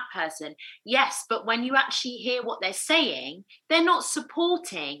 that person. Yes, but when you actually hear what they're saying, they're not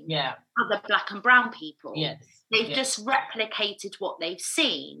supporting other Black and brown people. Yes. They've just replicated what they've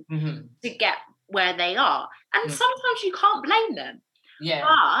seen to get where they are. And sometimes you can't blame them. Yeah.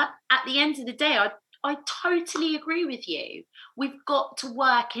 But at the end of the day, I totally agree with you. We've got to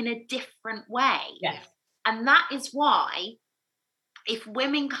work in a different way. Yes. And that is why if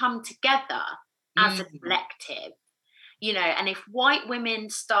women come together as a collective, you know, and if white women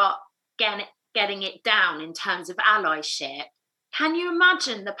start getting it down in terms of allyship, can you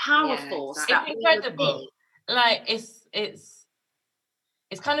imagine the power force? It's incredible. Like, it's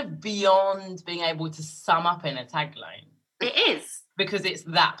kind of beyond being able to sum up in a tagline. It is. Because it's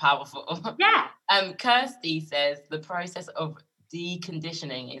that powerful. Yeah. Kirsty says the process of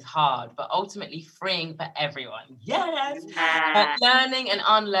deconditioning is hard, but ultimately freeing for everyone. Yes. Learning and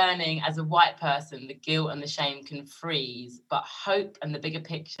unlearning as a white person, the guilt and the shame can freeze, but hope and the bigger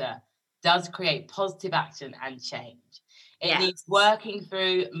picture does create positive action and change. It needs working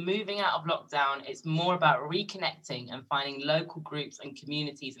through, moving out of lockdown. It's more about reconnecting and finding local groups and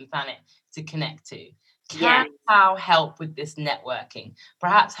communities and planet to connect to. Can how help with this networking?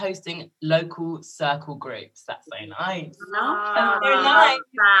 Perhaps hosting local circle groups. That's so nice. That's so nice.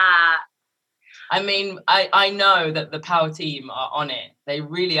 I mean, I know that the Power team are on it. They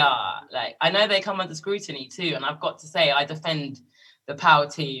really are. Like, I know they come under scrutiny too. And I've got to say, I defend the Power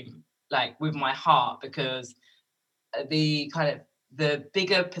team, like, with my heart, because the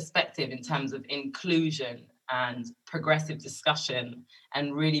bigger perspective in terms of inclusion and progressive discussion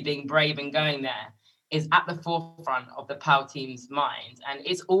and really being brave and going there is at the forefront of the Power team's mind. And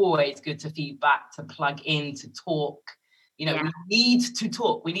it's always good to feedback, to plug in, to talk. You know, we need to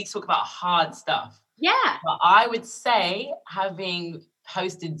talk. We need to talk about hard stuff. Yeah. But I would say, having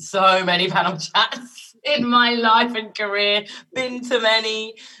hosted so many panel chats in my life and career, been to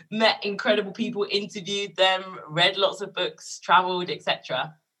many, met incredible people, interviewed them, read lots of books, traveled,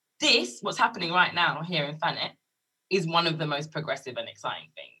 etc. What's happening right now here in Thanet, is one of the most progressive and exciting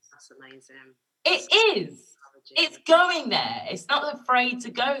things. That's amazing. It is. It's going there. It's not afraid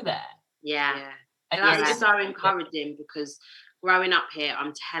to go there. Yeah. And that's so encouraging, because growing up here,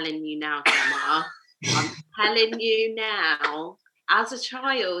 I'm telling you now, Gemma, I'm telling you now, as a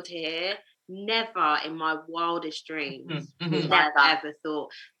child here, never in my wildest dreams would Never. I ever thought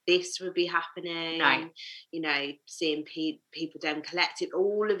this would be happening. No. You know, seeing People Dem Collective,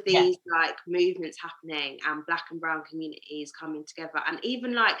 all of these like movements happening, and Black and brown communities coming together, and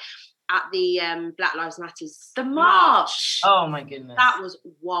even like at the Black Lives Matters The march. Oh my goodness. that was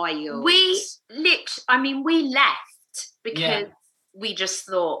wild. We left because we just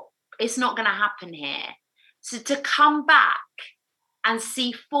thought it's not going to happen here. So to come back and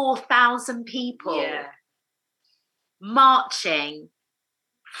see 4,000 people marching.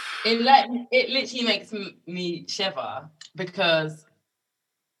 It literally makes me shiver because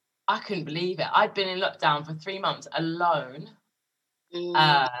I couldn't believe it. I'd been in lockdown for 3 months alone,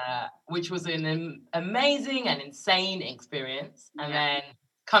 which was an amazing and insane experience. And then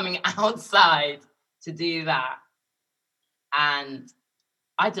coming outside to do that, and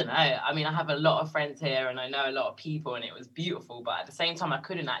I don't know. I mean, I have a lot of friends here and I know a lot of people, and it was beautiful. But at the same time, I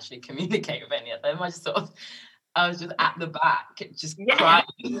couldn't actually communicate with any of them. I was just at the back, just crying.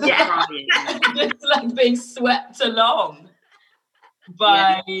 Just like being swept along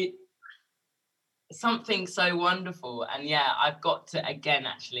by something so wonderful. And I've got to, again,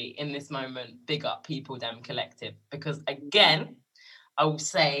 actually, in this moment, big up People Dem Collective. Because again, I will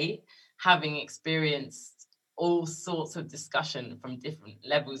say, having experienced all sorts of discussion from different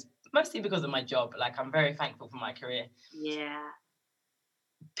levels, mostly because of my job. Like, I'm very thankful for my career. Yeah.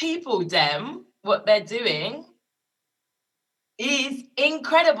 People Dem, what they're doing is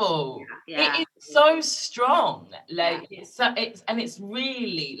incredible. Yeah. It is so strong. Like it's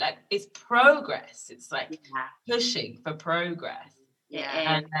really like it's progress. It's like pushing for progress.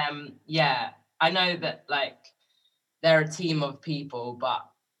 Yeah. And I know that like they're a team of people, but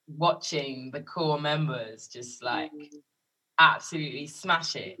watching the core members just like absolutely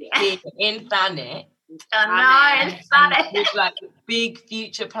smash it in Thanet. Thanet. With like big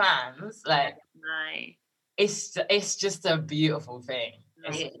future plans, like it's just a beautiful thing.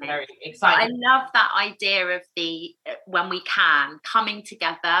 It's very exciting. But I love that idea of the when we can coming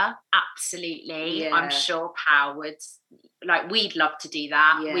together. Absolutely, I'm sure Pow would we'd love to do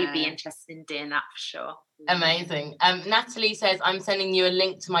that. We'd be interested in doing that for sure. Amazing. Natalie says, I'm sending you a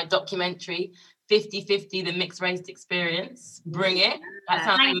link to my documentary, 50/50, The Mixed Race Experience. Bring it. That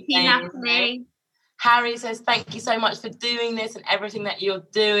sounds Thank you, Natalie. Harry says, thank you so much for doing this and everything that you're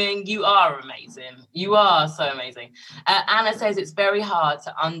doing. You are amazing. You are so amazing. Anna says, it's very hard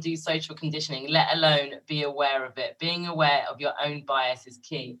to undo social conditioning, let alone be aware of it. Being aware of your own bias is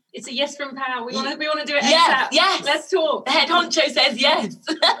key. It's a yes from Pow. We want to do it. Yes. Let's talk. The head honcho says yes.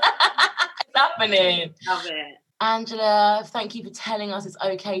 It's happening. Love it. Angela, thank you for telling us it's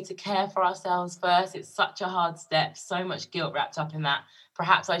okay to care for ourselves first. It's such a hard step. So much guilt wrapped up in that.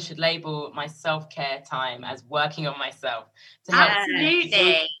 Perhaps I should label my self-care time as working on myself to help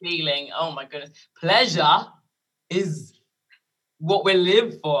feeling. Oh my goodness. Pleasure is what we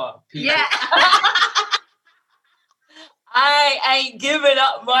live for, people. Yeah. I ain't giving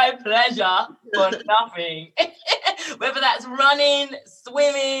up my pleasure for nothing. Whether that's running,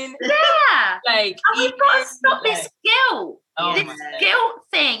 swimming. Yeah. Like, and we've got to stop this guilt. Oh this guilt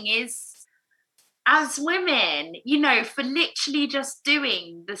thing is, as women, for literally just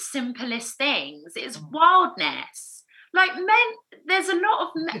doing the simplest things, it's wildness. Like men, there's a lot of,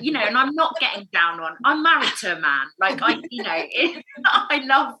 and I'm not getting down on, I'm married to a man. I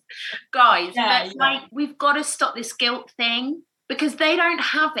love guys, but we've got to stop this guilt thing because they don't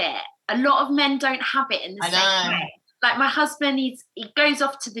have it. A lot of men don't have it in the same way. Like my husband, he goes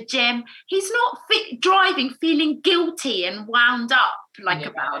off to the gym. He's not driving, feeling guilty and wound up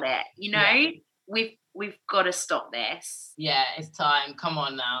about it. Yeah. We've got to stop this. Yeah, it's time. Come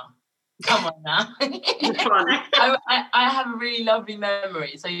on now. I have a really lovely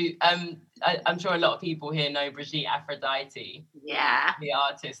memory. So I'm sure a lot of people here know Brigitte Aphrodite. Yeah. The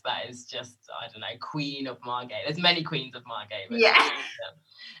artist that is just, I don't know, queen of Margate. There's many queens of Margate.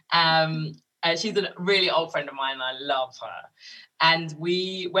 But she's a really old friend of mine and I love her. And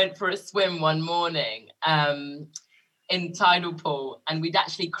we went for a swim one morning in tidal pool, and we'd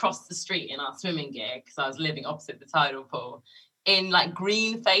actually crossed the street in our swimming gear because I was living opposite the tidal pool in like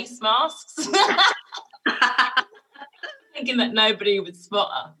green face masks, thinking that nobody would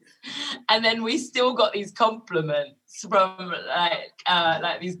spot us. And then we still got these compliments from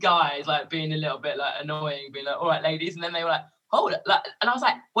like these guys like being a little bit like annoying, being like, all right, ladies. And then they were like, hold it. And I was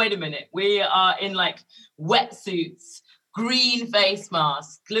like, wait a minute, we are in like wetsuits, green face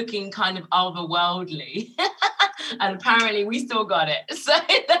masks, looking kind of otherworldly. And apparently we still got it. So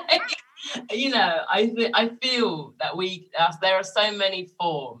I feel that there are so many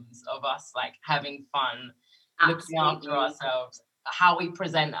forms of us like having fun, looking after ourselves, how we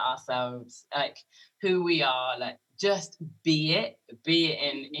present ourselves, like who we are, like just be it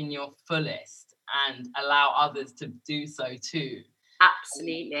in your fullest and allow others to do so too.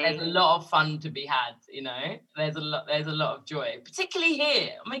 Absolutely. There's a lot of fun to be had, you know. There's a lot of joy, particularly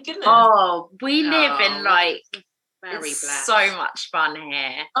here. Oh my goodness. Oh, we live in like very it's blessed. so much fun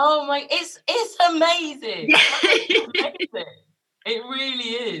here. Oh my, it's amazing. It's amazing. It really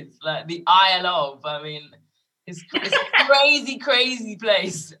is. Like the Isle of, I mean, it's a crazy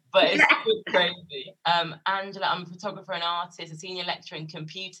place, but it's crazy. Angela, I'm a photographer and artist, a senior lecturer in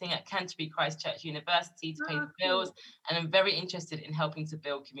computing at Canterbury Christchurch University to pay the bills, and I'm very interested in helping to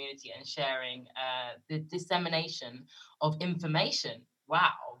build community and sharing the dissemination of information.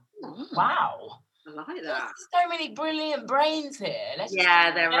 Wow. I like that. There's so many brilliant brains here. Let's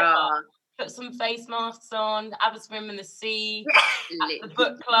There are. put some face masks on, have a swim in the sea. The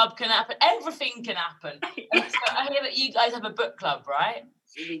book club can happen. Everything can happen. And so I hear that you guys have a book club, right?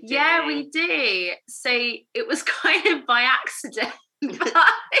 Yeah, we do. So it was kind of by accident, but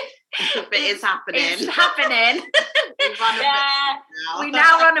it's happening. It's happening. We We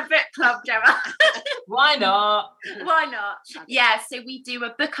now run a book club, Gemma. Why not? Why not? Yeah, so we do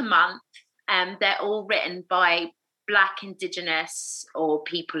a book a month, and they're all written by Black, Indigenous, or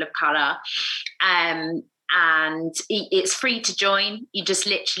people of colour. And it's free to join. You just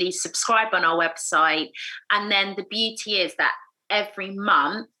literally subscribe on our website. And then the beauty is that every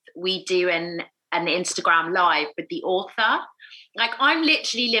month we do an Instagram live with the author. Like, I'm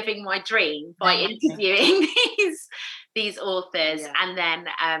literally living my dream by interviewing these authors. Yeah. And then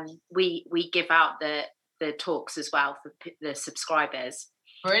we give out the talks as well for the subscribers.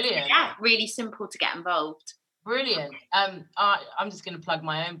 Brilliant. Yeah, really simple to get involved. Brilliant. I'm just going to plug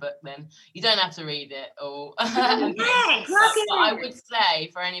my own book then. You don't have to read it all. Yes, but I would say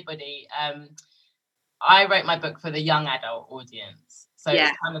for anybody, I wrote my book for the young adult audience. So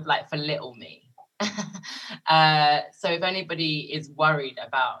it's kind of like for little me. So if anybody is worried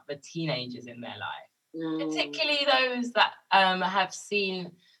about the teenagers in their life, particularly those that have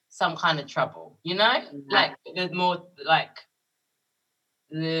seen some kind of trouble, you know, like the more like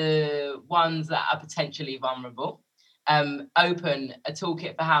the ones that are potentially vulnerable. Open a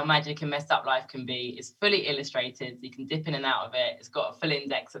toolkit for how magic and messed up life can be. It's fully illustrated. You can dip in and out of it. It's got a full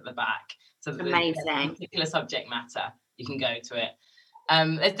index at the back. So amazing. A particular subject matter, you can go to it.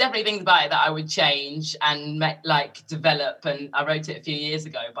 There's definitely things about it that I would change and develop. And I wrote it a few years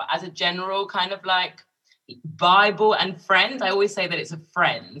ago. But as a general kind of like Bible and friend, I always say that it's a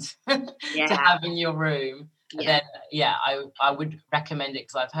friend to have in your room. Then I would recommend it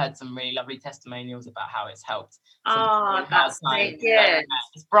because I've heard some really lovely testimonials about how it's helped. That's so good.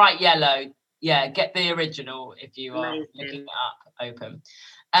 It's bright yellow. Yeah, get the original if you are looking it up. Open.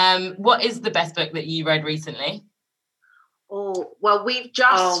 What is the best book that you read recently? Oh, well, we've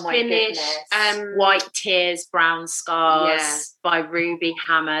just finished White Tears, Brown Scars by Ruby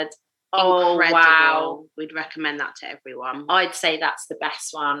Hamad. Incredible. Oh, wow. We'd recommend that to everyone. I'd say that's the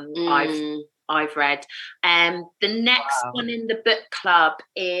best one I've read. The next one in the book club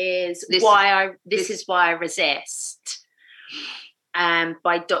is This Is Why I Resist,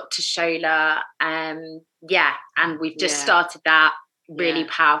 by Dr. Shola. And we've just started that. Really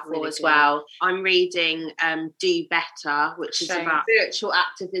powerful really as well. I'm reading Do Better, which is about spiritual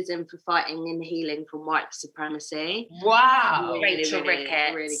activism for fighting and healing from white supremacy. Wow. Rachel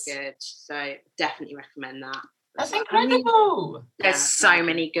Ricketts. Really good. So definitely recommend that. That's incredible. There's so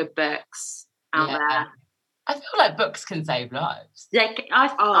many good books out there. I feel like books can save lives.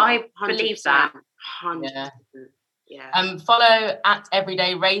 I believe that. 100%. Yeah. Follow at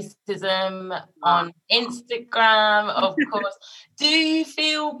Everyday Racism on Instagram, of course. Do you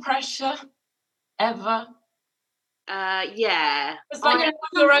feel pressure ever? Yeah. It's like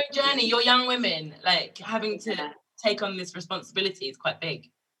your own journey, you're young women, like having to take on this responsibility is quite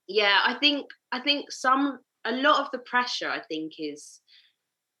big. Yeah, I think a lot of the pressure I think is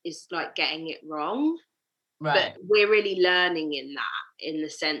like getting it wrong. Right. But we're really learning in the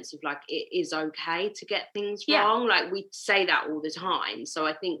sense of like it is okay to get things wrong. Like we say that all the time. So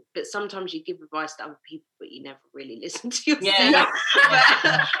I think, but sometimes you give advice to other people, but you never really listen to yourself.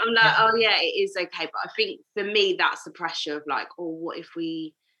 I'm like, it is okay. But I think for me, that's the pressure of like, what if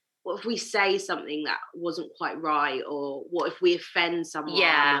we say something that wasn't quite right, or what if we offend someone,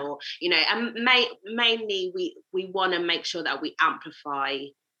 or and mainly we want to make sure that we amplify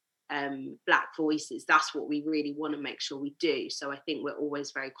Black voices. That's what we really want to make sure we do. So I think we're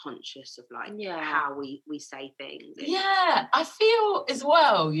always very conscious of like how we say things. Yeah, I feel as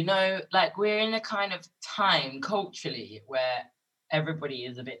well, like we're in a kind of time culturally where everybody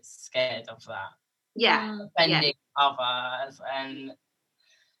is a bit scared of that. offending others and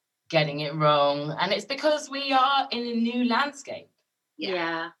getting it wrong. And it's because we are in a new landscape.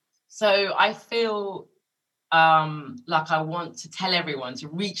 So I feel like I want to tell everyone to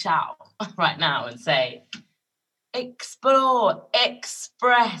reach out right now and say, explore,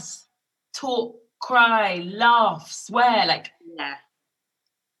 express, talk, cry, laugh, swear, like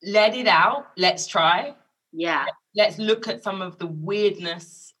let it out. Let's try. Let's look at some of the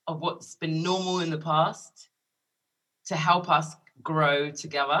weirdness of what's been normal in the past to help us grow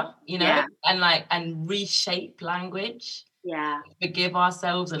together, you know, and reshape language. Forgive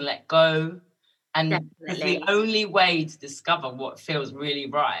ourselves and let go. And it's the only way to discover what feels really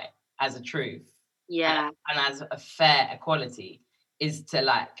right as a truth. And as a fair equality is to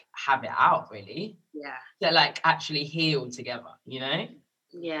like have it out, really. To like actually heal together, you know?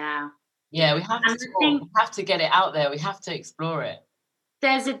 We have to get it out there. We have to explore it.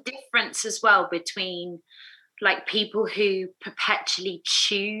 There's a difference as well between like people who perpetually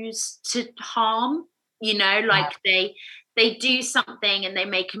choose to harm, you know, like they do something and they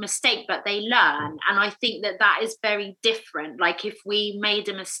make a mistake, but they learn. And I think that is very different. Like if we made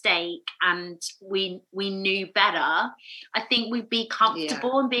a mistake and we knew better, I think we'd be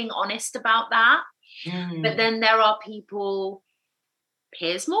comfortable in being honest about that. But then there are people,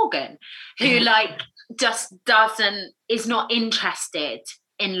 Piers Morgan, who like just is not interested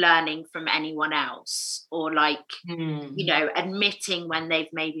in learning from anyone else, or like you know, admitting when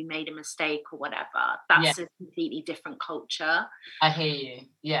they've maybe made a mistake or whatever. That's a completely different culture. I hear you.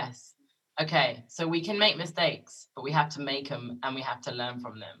 Yes. Okay, so we can make mistakes, but we have to make them and we have to learn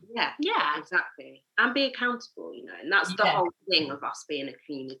from them. Exactly, and be accountable, you know. And that's the whole thing of us being a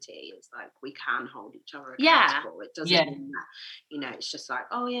community. It's like we can hold each other accountable. It doesn't mean that, you know, it's just like,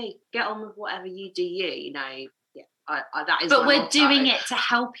 oh yeah, get on with whatever you do, you know. That is. But we're doing it to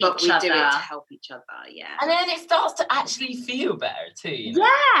help each other. We do it to help each other, And then it starts to actually feel better too. You know?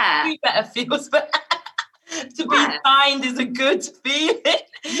 Feel better feels better. To be kind is a good feeling.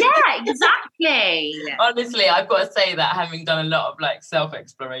 Exactly. Honestly, I've got to say that having done a lot of like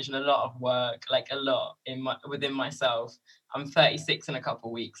self-exploration, a lot of work, like a lot within myself. I'm 36 in a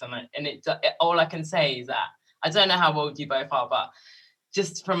couple of weeks, and all I can say is that I don't know how old you both are, but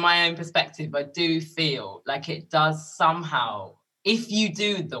just from my own perspective, I do feel like it does somehow, if you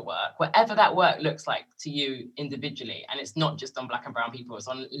do the work, whatever that work looks like to you individually, and it's not just on Black and brown people, it's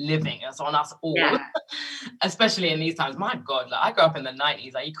on living, it's on us all, especially in these times. My God, like I grew up in the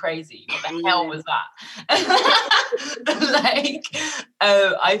 90s. Are you crazy? What the hell was that? Like,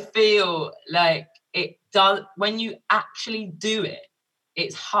 I feel like it does, when you actually do it,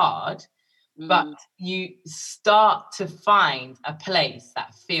 it's hard, but you start to find a place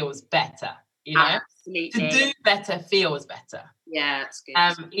that feels better, you know? Absolutely. To do better feels better. Yeah, it's good.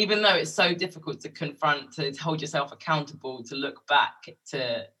 Even though it's so difficult to confront, to hold yourself accountable, to look back,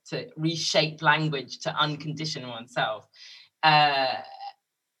 to reshape language, to uncondition oneself, to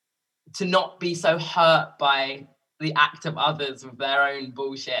not be so hurt by the act of others with their own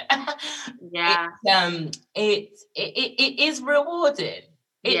bullshit. It is rewarding.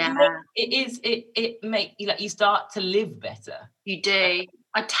 It make you, like, you start to live better. You do.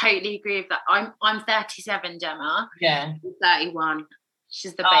 I totally agree with that. I'm 37, Gemma. Yeah. I'm 31.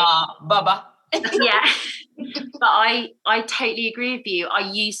 She's the baby. Bubba. Yeah. But I totally agree with you. I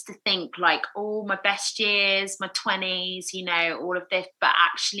used to think like, oh, my best years, my 20s, you know, all of this. But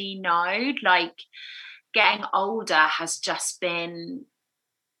actually, no, like getting older has just been,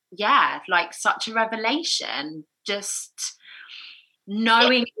 like such a revelation. Just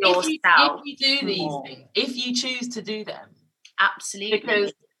knowing yourself. If you do these things, if you choose to do them. Absolutely.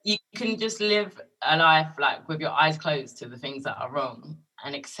 Because you can just live a life like with your eyes closed to the things that are wrong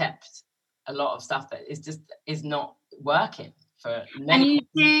and accept a lot of stuff that is not working for many. And you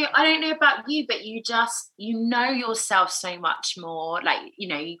do, I don't know about you, but you know yourself so much more. Like, you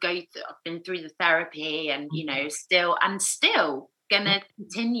know, I've been through the therapy and, you know, still gonna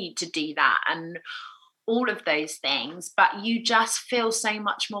continue to do that and all of those things, but you just feel so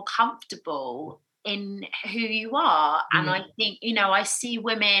much more comfortable in who you are. And I think, you know, I see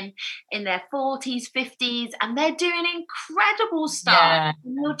women in their 40s, 50s, and they're doing incredible stuff.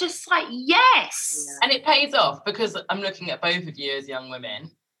 And you're just like, yes. And it pays off, because I'm looking at both of you as young women,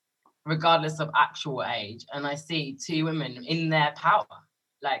 regardless of actual age, and I see two women in their power.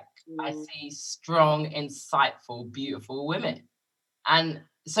 Like, I see strong, insightful, beautiful women. And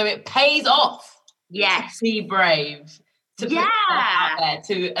so it pays off. Yes. To be brave. To put yourself out there,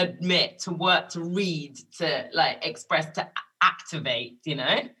 to admit, to work, to read, to like express, to activate, you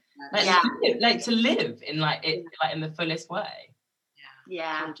know, like to live in like it, like in the fullest way.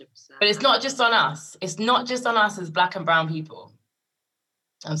 Yeah. 100%. But it's not just on us. It's not just on us as Black and brown people.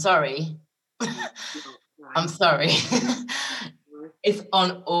 I'm sorry. I'm sorry. It's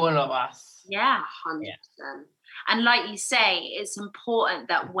on all of us. Yeah. 100%. And like you say, it's important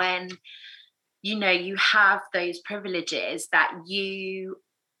that when, you know, you have those privileges, that you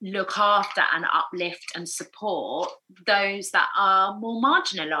look after and uplift and support those that are more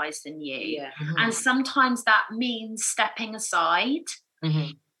marginalised than you. Yeah. Mhm. And sometimes that means stepping aside.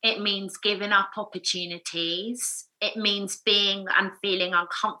 Mhm. It means giving up opportunities. It means being and feeling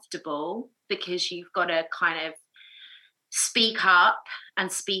uncomfortable because you've got to kind of speak up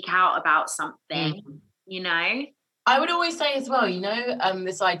and speak out about something, Mhm. you know? I would always say as well, you know,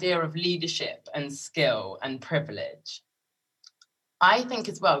 this idea of leadership and skill and privilege. I think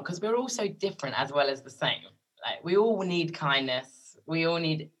as well, because we're all so different as well as the same. Like, we all need kindness. We all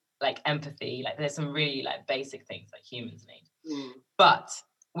need like empathy. Like, there's some really like basic things that humans need. But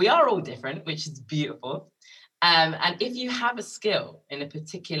we are all different, which is beautiful. And if you have a skill in a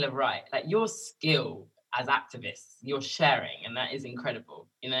particular right, like your skill as activists, you're sharing, and that is incredible.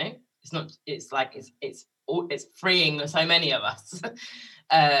 You know, it's not. It's like it's freeing so many of us.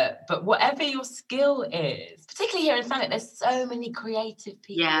 But whatever your skill is, particularly here in Thanet, there's so many creative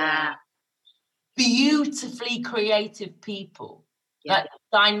people. Yeah. Beautifully creative people, Yeah. like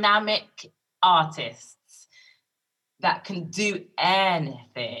dynamic artists that can do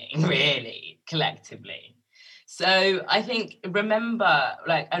anything really collectively. So I think remember,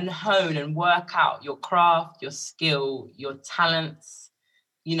 like, and hone and work out your craft, your skill, your talents,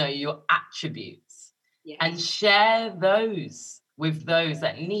 you know, your attributes, and share those with those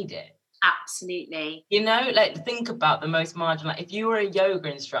that need it. Absolutely. You know, like, think about the most marginal. Like, if you were a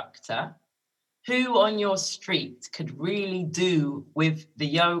yoga instructor, who on your street could really do with the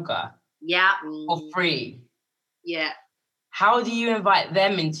yoga Yeah. for free? Yeah. How do you invite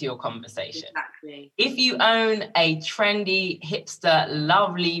them into your conversation? Exactly. If you own a trendy, hipster,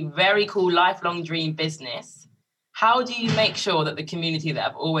 lovely, very cool, lifelong dream business, how do you make sure that the community that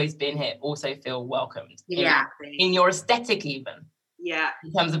have always been here also feel welcomed? Yeah. In your aesthetic even. Yeah.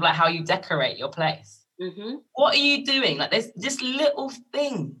 In terms of like how you decorate your place. Mm-hmm. What are you doing? Like, there's just little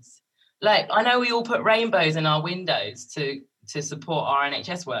things. Like, I know we all put rainbows in our windows to support our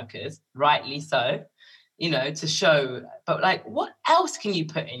NHS workers, rightly so, you know, to show, but like, what else can you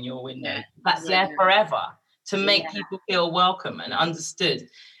put in your window that's there forever to make people feel welcome and understood?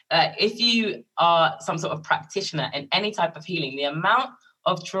 If you are some sort of practitioner in any type of healing, the amount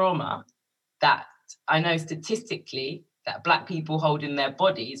of trauma that I know statistically that Black people hold in their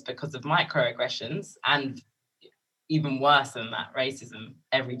bodies because of microaggressions, and even worse than that, racism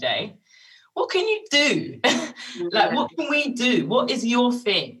every day. What can you do? Like, what can we do? What is your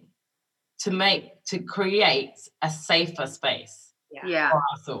thing to create a safer space Yeah. for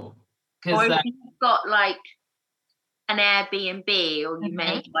us all? Or Because if you've got like an Airbnb or you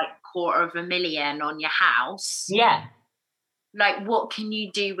make like $250,000 on your house, like, what can you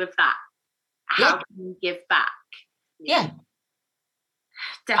do with that? How can you give back?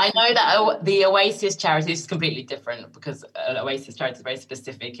 I know that the Oasis charity is completely different, because Oasis charity is very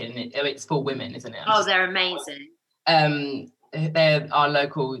specific and it's for women, isn't it? Oh, they're amazing. They're our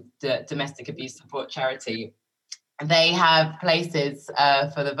local domestic abuse support charity. They have places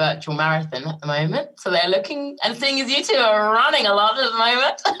for the virtual marathon at the moment. So they're looking, and seeing as you two are running a lot at the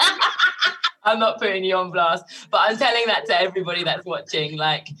moment, I'm not putting you on blast, but I'm telling that to everybody that's watching.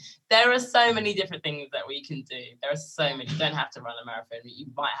 Like, there are so many different things that we can do. There are so many. You don't have to run a marathon. You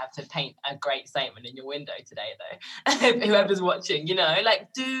might have to paint a great statement in your window today, though. Whoever's watching, you know,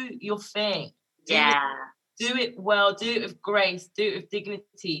 like, do your thing. Do it well. Do it with grace. Do it with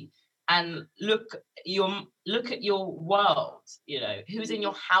dignity. And look at your world. You know, who's in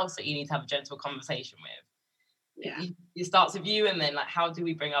your house that you need to have a gentle conversation with. It starts with you, and then, like, how do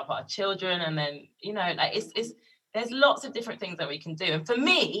we bring up our children? And then, you know, like, it's there's lots of different things that we can do. And for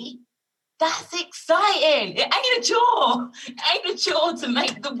me, that's exciting. It ain't a chore. It ain't a chore to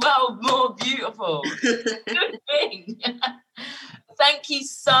make the world more beautiful. Good thing. Thank you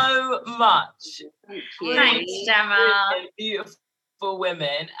so much. Thank you. Thanks, Gemma. Beautiful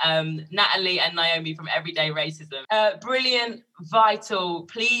women, Natalie and Naomi from Everyday Racism. Brilliant, vital.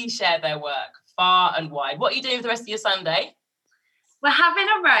 Please share their work far and wide. What are you doing for the rest of your Sunday? We're having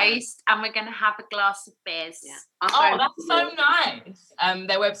a roast and we're going to have a glass of beers. Oh, that's so nice.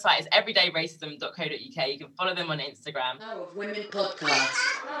 Their website is everydayracism.co.uk. You can follow them on Instagram. Power of Women Podcast.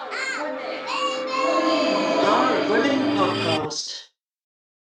 Power of Women Podcast.